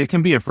honestly, it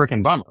can be a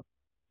freaking bummer.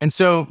 And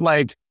so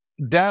like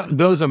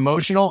those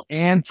emotional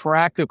and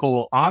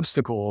practical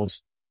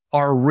obstacles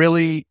are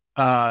really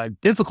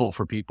difficult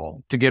for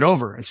people to get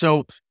over.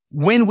 So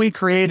when we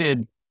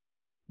created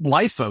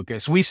Life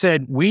Focus, we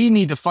said we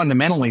need to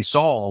fundamentally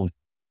solve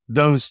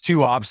those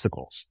two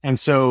obstacles. And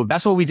so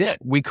that's what we did.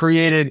 We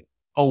created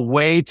a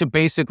way to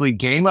basically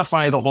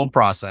gamify the whole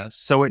process.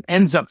 So it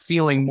ends up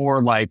feeling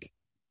more like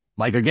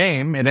a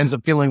game. It ends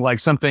up feeling like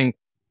something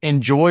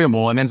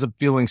enjoyable and ends up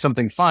feeling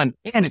something fun.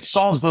 And it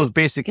solves those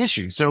basic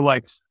issues. So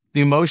like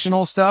the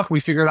emotional stuff, we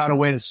figured out a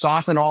way to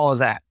soften all of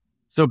that.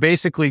 So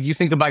basically you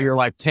think about your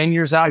life 10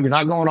 years out, you're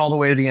not going all the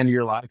way to the end of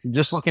your life. You're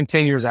just looking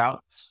 10 years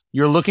out.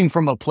 You're starting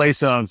from a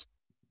place of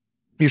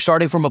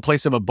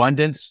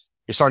abundance.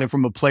 You're starting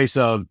from a place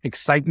of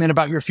excitement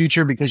about your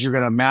future because you're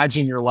going to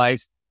imagine your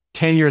life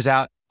 10 years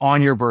out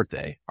on your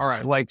birthday. All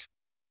right. Like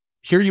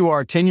here you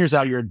are 10 years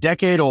out, you're a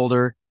decade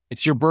older.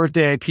 It's your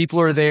birthday.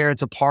 People are there.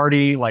 It's a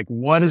party. Like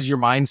what is your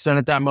mindset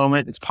at that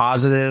moment? It's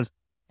positive.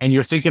 And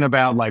you're thinking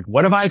about like,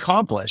 what have I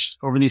accomplished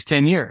over these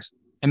 10 years?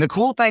 And the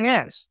cool thing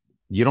is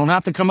you don't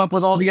have to come up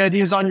with all the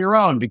ideas on your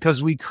own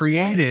because we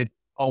created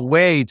a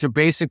way to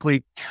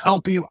basically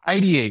help you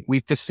ideate.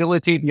 We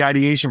facilitate the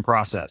ideation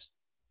process.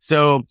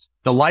 So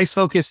the Life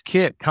Focus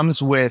kit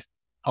comes with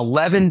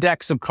 11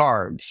 decks of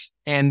cards.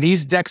 And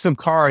these decks of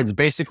cards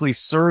basically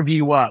serve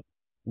you up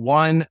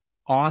one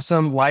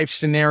awesome life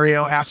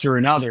scenario after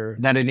another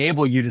that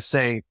enable you to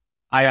say,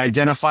 I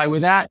identify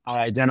with that. I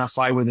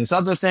identify with this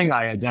other thing.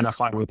 I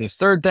identify with this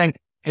third thing.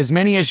 As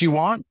many as you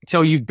want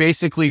until you've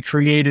basically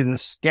created a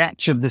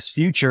sketch of this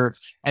future.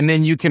 And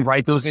then you can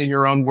write those in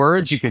your own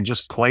words. You can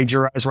just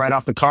plagiarize right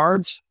off the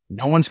cards.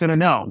 No one's going to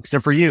know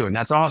except for you. And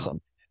that's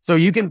awesome. So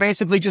you can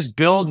basically just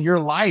build your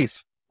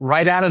life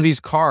right out of these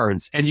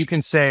cards. And you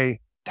can say,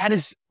 that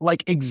is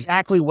like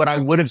exactly what I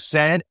would have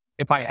said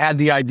if I had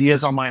the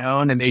ideas on my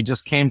own and they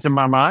just came to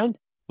my mind.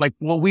 Like,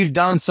 well, we've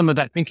done some of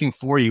that thinking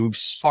for you. We've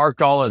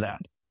sparked all of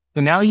that.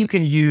 So now you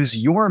can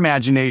use your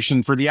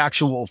imagination for the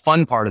actual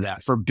fun part of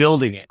that, for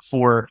building it,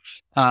 for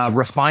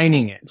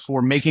refining it,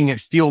 for making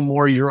it feel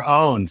more your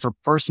own, for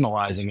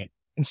personalizing it,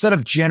 instead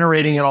of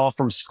generating it all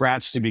from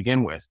scratch to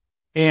begin with.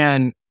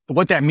 And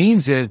what that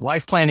means is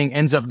life planning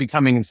ends up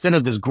becoming, instead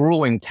of this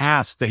grueling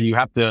task that you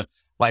have to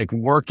like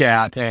work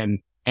at and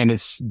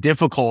it's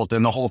difficult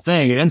and the whole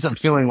thing, it ends up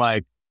feeling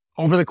like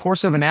over the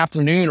course of an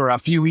afternoon or a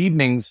few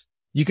evenings,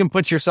 you can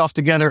put yourself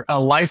together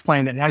a life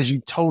plan that has you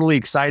totally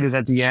excited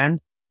at the end.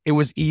 It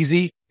was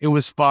easy. It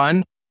was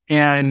fun.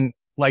 And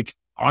like,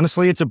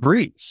 honestly, it's a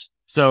breeze.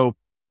 So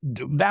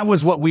that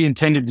was what we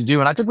intended to do.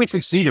 And I think we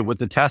succeeded with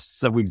the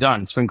tests that we've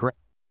done. It's been great.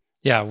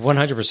 Yeah,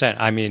 100%.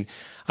 I mean,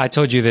 I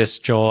told you this,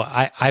 Joel.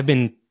 I've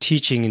been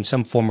teaching in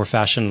some form or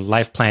fashion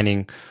life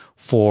planning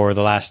for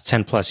the last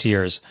 10 plus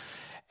years.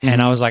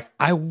 And I was like,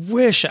 I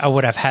wish I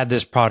would have had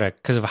this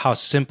product because of how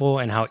simple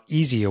and how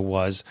easy it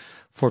was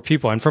for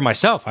people and for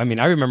myself. I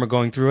mean, I remember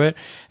going through it.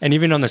 And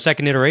even on the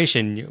second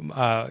iteration,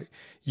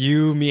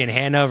 you, me, and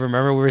Hannah,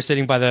 remember we were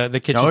sitting by the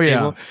kitchen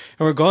table and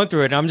we're going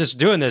through it. And I'm just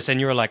doing this. And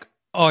you were like,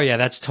 oh, yeah,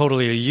 that's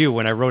totally a you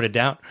when I wrote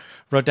down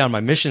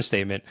my mission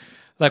statement.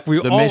 Like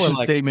the mission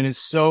statement is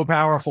so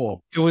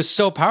powerful. It was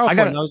so powerful.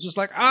 And I was just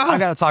like, I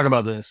got to talk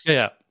about this.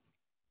 Yeah.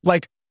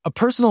 Like a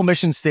personal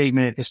mission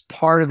statement is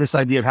part of this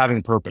idea of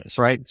having purpose,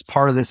 right? It's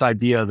part of this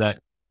idea that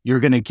you're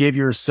going to give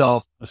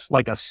yourself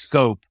like a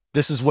scope.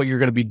 This is what you're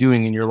going to be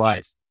doing in your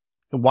life.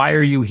 Why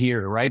are you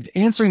here, right?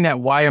 Answering that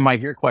why am I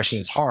here question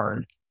is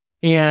hard.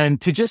 And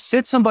to just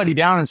sit somebody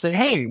down and say,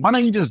 hey, why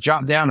don't you just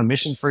jot down a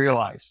mission for your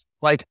life?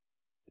 Like,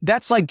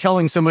 that's like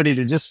telling somebody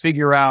to just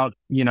figure out,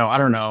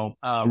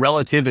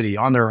 relativity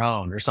on their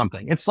own or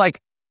something. It's like,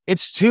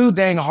 it's too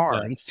dang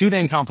hard. It's too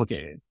dang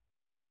complicated.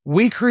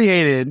 We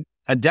created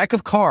a deck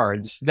of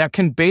cards that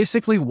can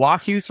basically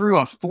walk you through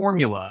a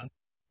formula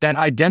that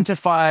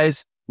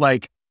identifies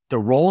like the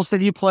roles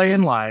that you play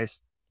in life,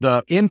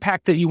 the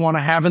impact that you want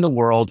to have in the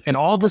world, and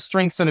all the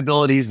strengths and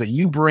abilities that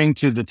you bring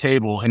to the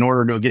table in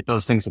order to get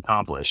those things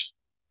accomplished.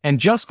 And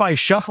just by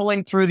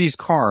shuffling through these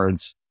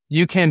cards,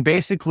 you can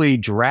basically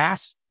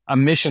draft a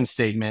mission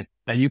statement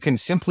that you can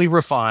simply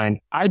refine.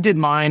 I did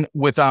mine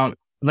without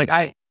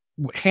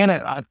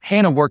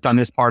Hannah worked on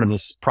this part of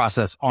this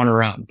process on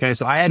her own. Okay.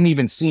 So I hadn't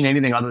even seen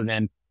anything other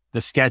than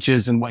the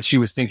sketches and what she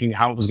was thinking,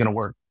 how it was going to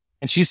work.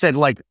 And she said,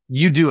 like,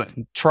 you do it,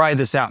 try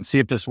this out and see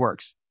if this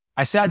works.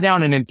 I sat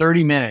down and in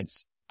 30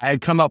 minutes, I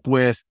had come up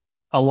with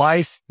a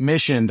life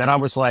mission that I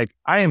was like,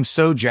 I am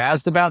so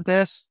jazzed about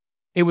this.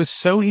 It was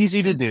so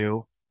easy to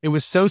do. It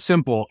was so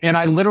simple. And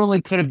I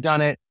literally could have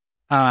done it.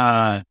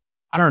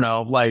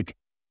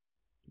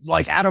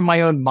 Like out of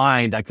my own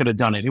mind, I could have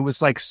done it. It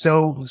was like,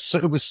 so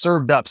it was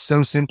served up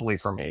so simply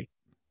for me.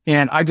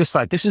 And I just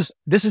thought, this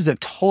is a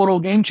total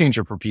game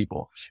changer for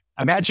people.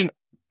 Imagine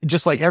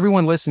just like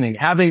everyone listening,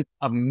 having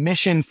a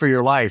mission for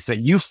your life that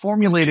you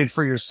formulated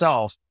for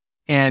yourself.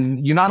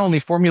 And you not only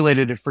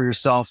formulated it for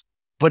yourself,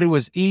 but it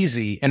was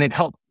easy and it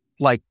helped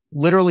like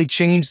literally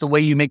change the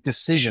way you make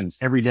decisions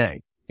every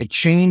day. It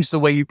changed the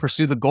way you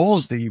pursue the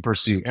goals that you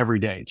pursue every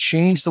day. It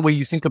changed the way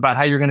you think about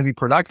how you're going to be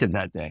productive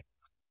that day.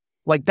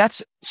 Like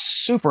that's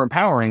super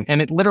empowering.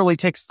 And it literally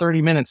takes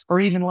 30 minutes or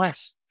even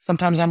less.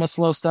 Sometimes I'm a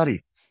slow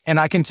study. And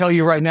I can tell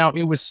you right now,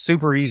 it was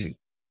super easy.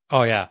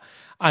 Oh, yeah.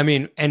 I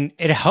mean, and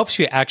it helps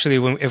you actually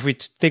if we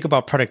think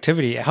about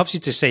productivity, it helps you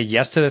to say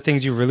yes to the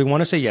things you really want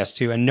to say yes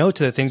to and no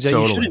to the things that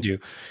you shouldn't do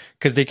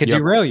because they could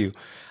derail you.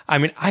 I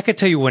mean, I could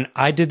tell you when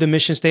I did the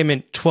mission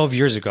statement 12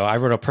 years ago, I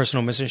wrote a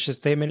personal mission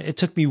statement. It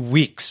took me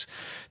weeks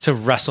to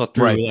wrestle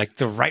through like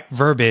the right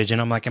verbiage. And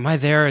I'm like, am I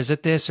there? Is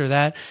it this or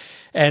that?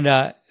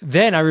 And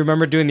then I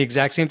remember doing the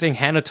exact same thing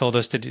Hannah told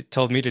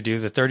me to do,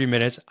 the 30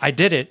 minutes. I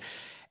did it.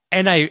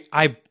 And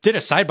I did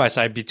a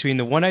side-by-side between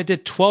the one I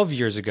did 12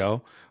 years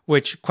ago,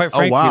 which quite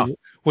frankly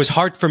was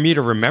hard for me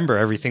to remember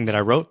everything that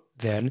I wrote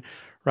then,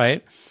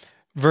 right?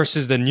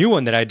 Versus the new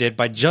one that I did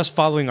by just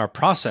following our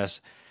process.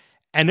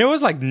 And it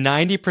was like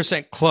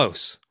 90%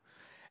 close.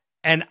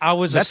 And I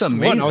was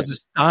amazing. I was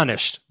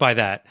astonished by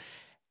that.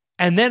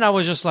 And then I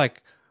was just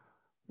like,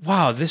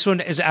 wow, this one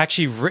is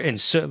actually written.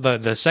 So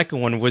the second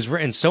one was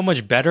written so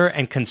much better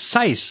and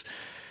concise.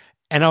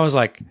 And I was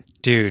like,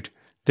 dude,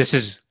 this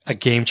is a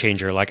game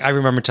changer. Like I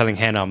remember telling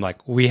Hannah, I'm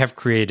like, we have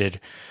created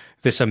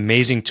this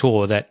amazing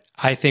tool that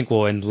I think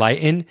will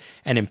enlighten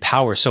and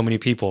empower so many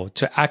people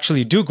to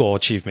actually do goal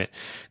achievement.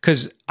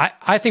 Because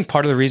I think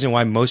part of the reason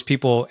why most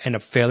people end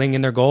up failing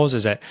in their goals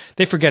is that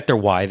they forget their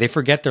why, they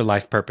forget their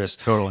life purpose.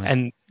 Totally.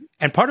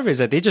 And part of it is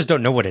that they just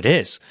don't know what it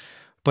is.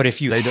 But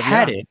if you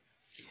had it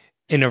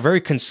in a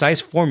very concise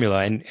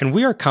formula, and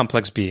we are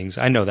complex beings,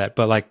 I know that,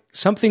 but like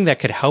something that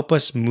could help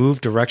us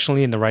move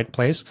directionally in the right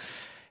place,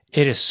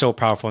 it is so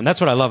powerful. And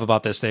that's what I love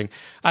about this thing.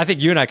 I think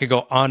you and I could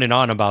go on and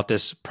on about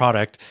this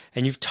product,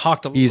 and you've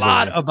talked a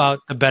lot about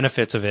the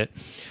benefits of it.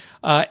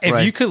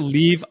 If you could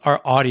leave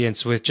our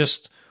audience with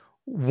just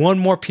one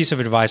more piece of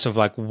advice of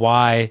like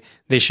why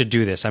they should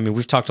do this. I mean,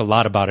 we've talked a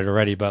lot about it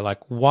already, but like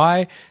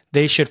why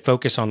they should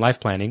focus on life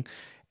planning.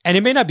 And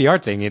it may not be our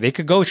thing. They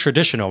could go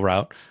traditional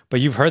route, but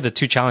you've heard the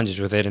 2 challenges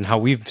with it and how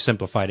we've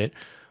simplified it.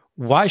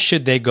 Why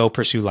should they go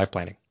pursue life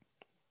planning?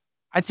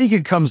 I think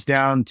it comes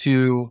down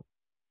to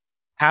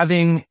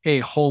having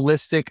a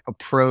holistic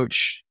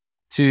approach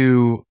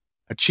to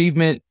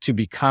achievement, to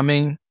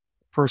becoming,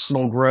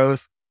 personal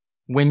growth.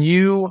 When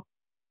you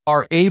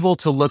are able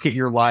to look at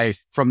your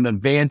life from the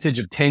vantage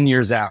of 10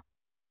 years out,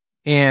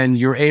 and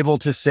you're able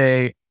to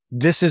say,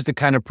 this is the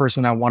kind of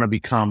person I want to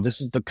become. This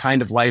is the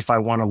kind of life I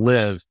want to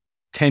live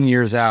 10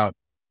 years out.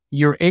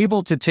 You're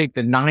able to take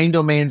the 9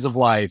 domains of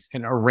life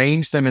and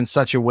arrange them in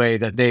such a way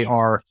that they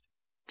are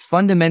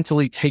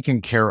fundamentally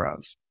taken care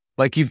of.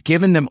 Like you've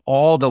given them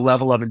all the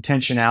level of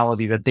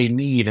intentionality that they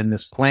need in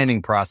this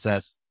planning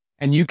process.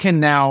 And you can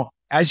now,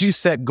 as you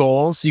set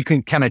goals, you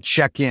can kind of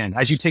check in.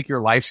 As you take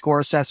your life score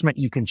assessment,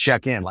 you can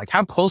check in. Like,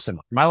 how close am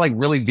I? Am I like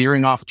really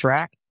veering off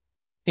track?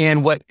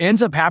 And what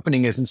ends up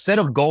happening is instead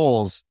of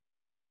goals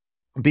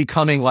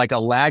becoming like a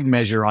lag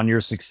measure on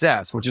your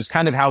success, which is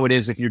kind of how it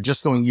is if you're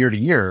just going year to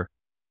year,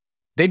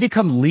 they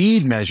become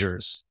lead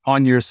measures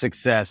on your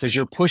success as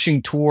you're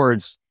pushing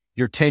towards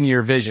your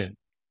 10-year vision.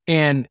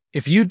 And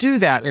if you do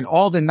that in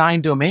all the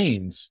 9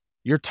 domains,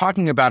 you're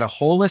talking about a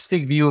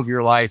holistic view of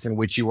your life in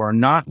which you are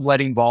not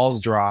letting balls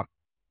drop.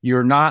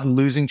 You're not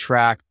losing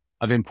track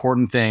of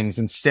important things.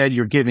 Instead,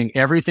 you're giving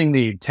everything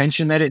the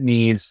attention that it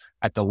needs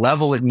at the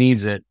level it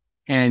needs it.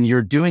 And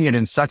you're doing it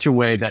in such a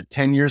way that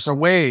 10 years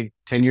away,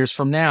 10 years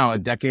from now, a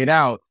decade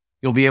out,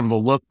 you'll be able to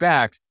look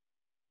back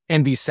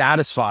and be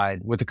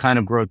satisfied with the kind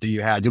of growth that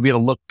you had. You'll be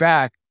able to look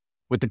back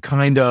with the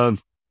kind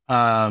of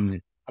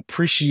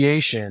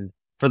appreciation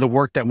for the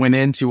work that went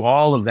into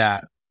all of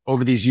that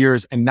over these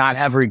years and not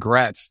have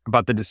regrets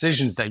about the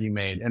decisions that you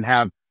made and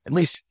have at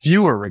least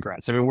fewer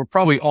regrets. I mean, we're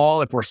probably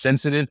all, if we're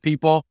sensitive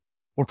people,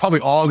 we're probably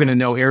all going to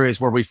know areas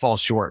where we fall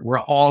short. We're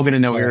all going to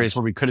know areas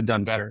where we could have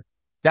done better.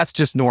 That's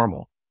just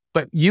normal.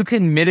 But you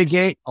can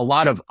mitigate a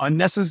lot of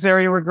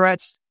unnecessary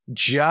regrets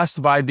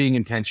just by being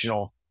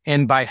intentional.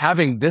 And by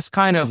having this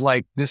kind of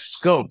like this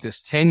scope,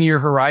 this 10-year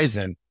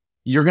horizon,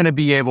 you're going to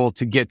be able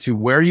to get to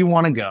where you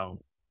want to go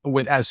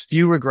with as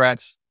few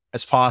regrets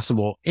as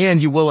possible.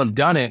 And you will have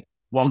done it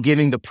while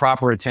giving the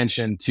proper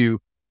attention to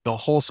the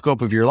whole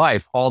scope of your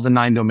life, all the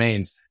 9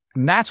 domains.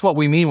 And that's what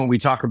we mean when we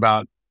talk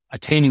about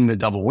attaining the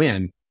double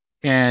win.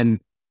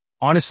 And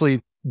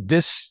honestly,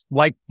 this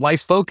like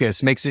life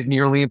focus makes it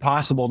nearly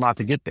impossible not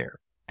to get there.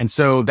 And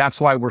so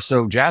that's why we're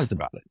so jazzed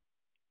about it.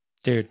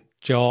 Dude,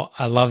 Joel,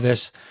 I love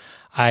this.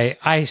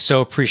 I so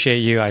appreciate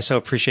you. I so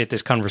appreciate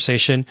this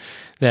conversation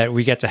that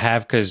we get to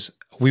have because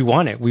we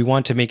want it. We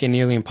want to make it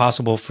nearly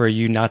impossible for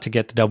you not to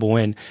get the double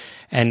win.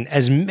 And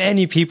as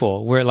many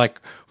people,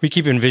 we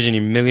keep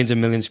envisioning millions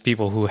and millions of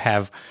people who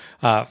have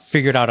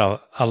figured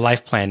out a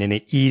life plan in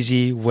an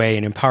easy way,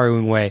 an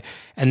empowering way,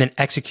 and then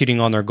executing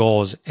on their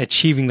goals,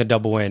 achieving the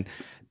double win.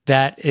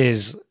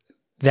 That's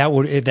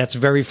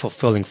very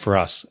fulfilling for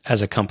us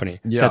as a company.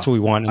 Yeah. That's what we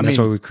want. And that's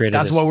why we created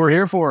That's this. what we're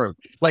here for.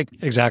 Like,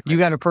 exactly. You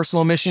got a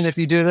personal mission if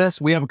you do this.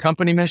 We have a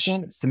company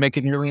mission. It's to make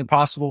it nearly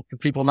impossible for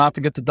people not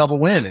to get the double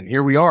win. And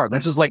here we are.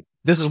 This is why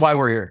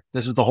we're here.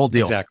 This is the whole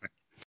deal. Exactly.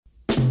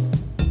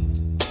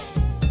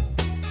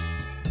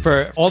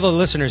 For all the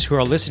listeners who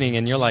are listening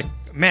and you're like,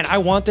 man, I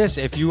want this.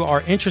 If you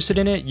are interested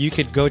in it, you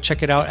could go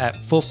check it out at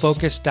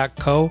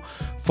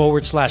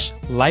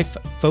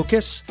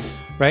fullfocus.co/lifefocus.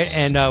 Right.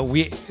 And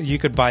you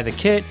could buy the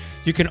kit.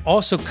 You can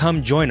also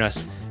come join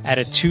us at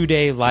a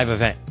 2-day live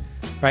event.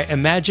 Right.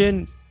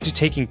 Imagine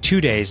taking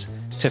 2 days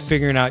to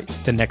figuring out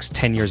the next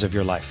 10 years of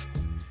your life.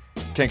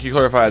 Can you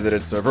clarify that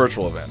it's a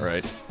virtual event,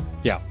 right?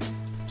 Yeah.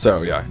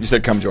 So, yeah, you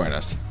said come join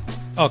us.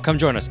 Oh, come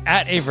join us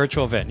at a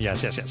virtual event.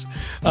 Yes.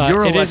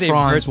 Your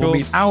electrons will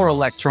meet our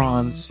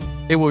electrons.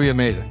 It will be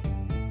amazing.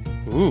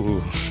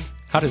 Ooh,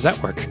 how does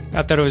that work?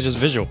 I thought it was just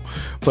visual,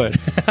 but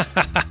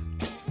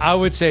I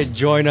would say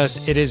join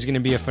us. It is going to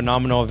be a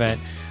phenomenal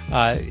event.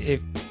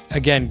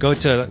 Again, go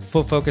to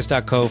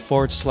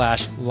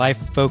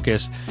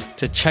fullfocus.co/lifefocus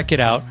to check it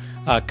out.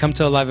 Come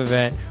to a live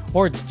event,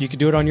 or you could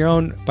do it on your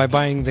own by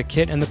buying the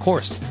kit and the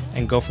course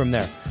and go from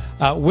there.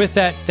 With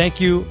that, thank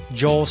you,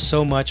 Joel,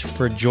 so much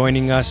for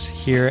joining us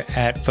here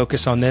at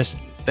Focus on This.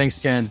 Thanks,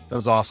 Ken. That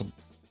was awesome.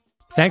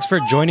 Thanks for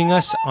joining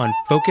us on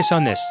Focus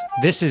on This.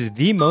 This is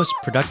the most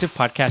productive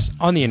podcast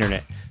on the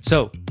internet.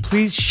 So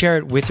please share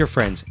it with your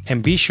friends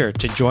and be sure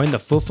to join the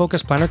Full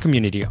Focus Planner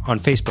community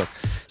on Facebook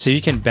so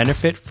you can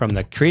benefit from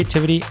the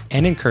creativity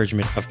and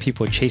encouragement of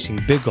people chasing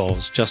big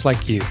goals just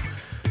like you.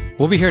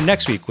 We'll be here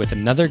next week with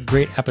another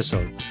great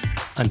episode.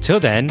 Until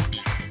then,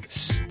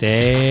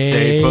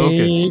 stay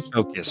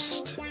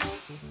focused.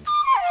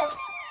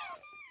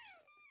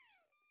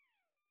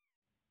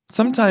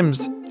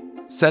 Sometimes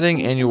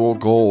setting annual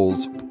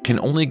goals can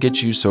only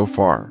get you so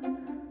far.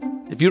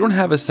 If you don't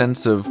have a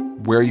sense of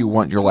where you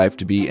want your life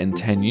to be in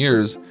 10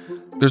 years,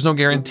 there's no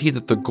guarantee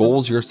that the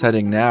goals you're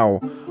setting now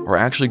are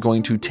actually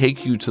going to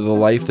take you to the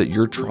life that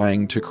you're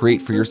trying to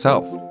create for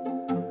yourself?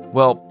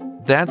 Well,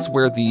 that's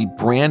where the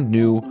brand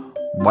new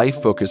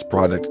Life Focus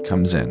product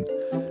comes in.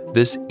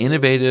 This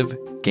innovative,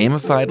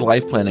 gamified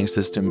life planning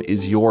system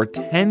is your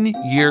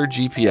 10-year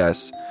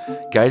GPS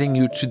guiding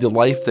you to the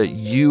life that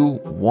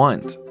you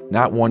want,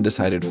 not one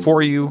decided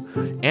for you,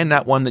 and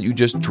not one that you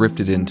just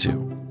drifted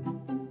into.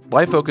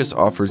 Life Focus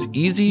offers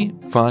easy,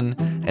 fun,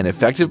 and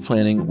effective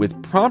planning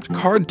with prompt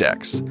card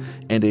decks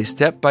and a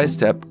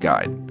step-by-step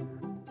guide.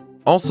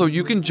 Also,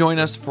 you can join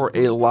us for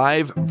a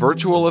live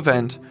virtual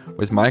event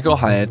with Michael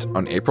Hyatt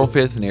on April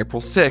 5th and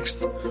April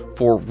 6th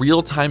for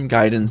real-time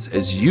guidance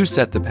as you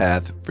set the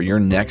path for your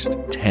next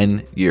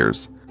 10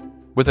 years.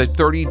 With a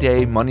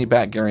 30-day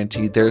money-back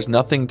guarantee, there's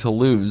nothing to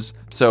lose,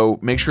 so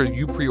make sure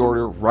you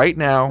pre-order right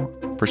now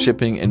for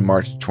shipping in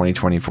March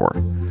 2024.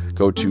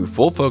 Go to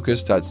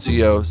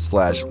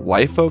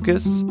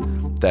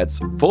fullfocus.co/lifefocus. That's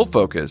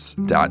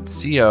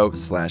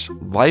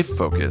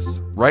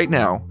fullfocus.co/lifefocus right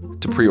now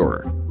to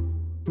pre-order.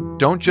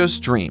 Don't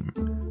just dream.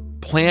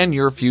 Plan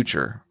your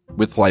future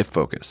with Life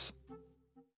Focus.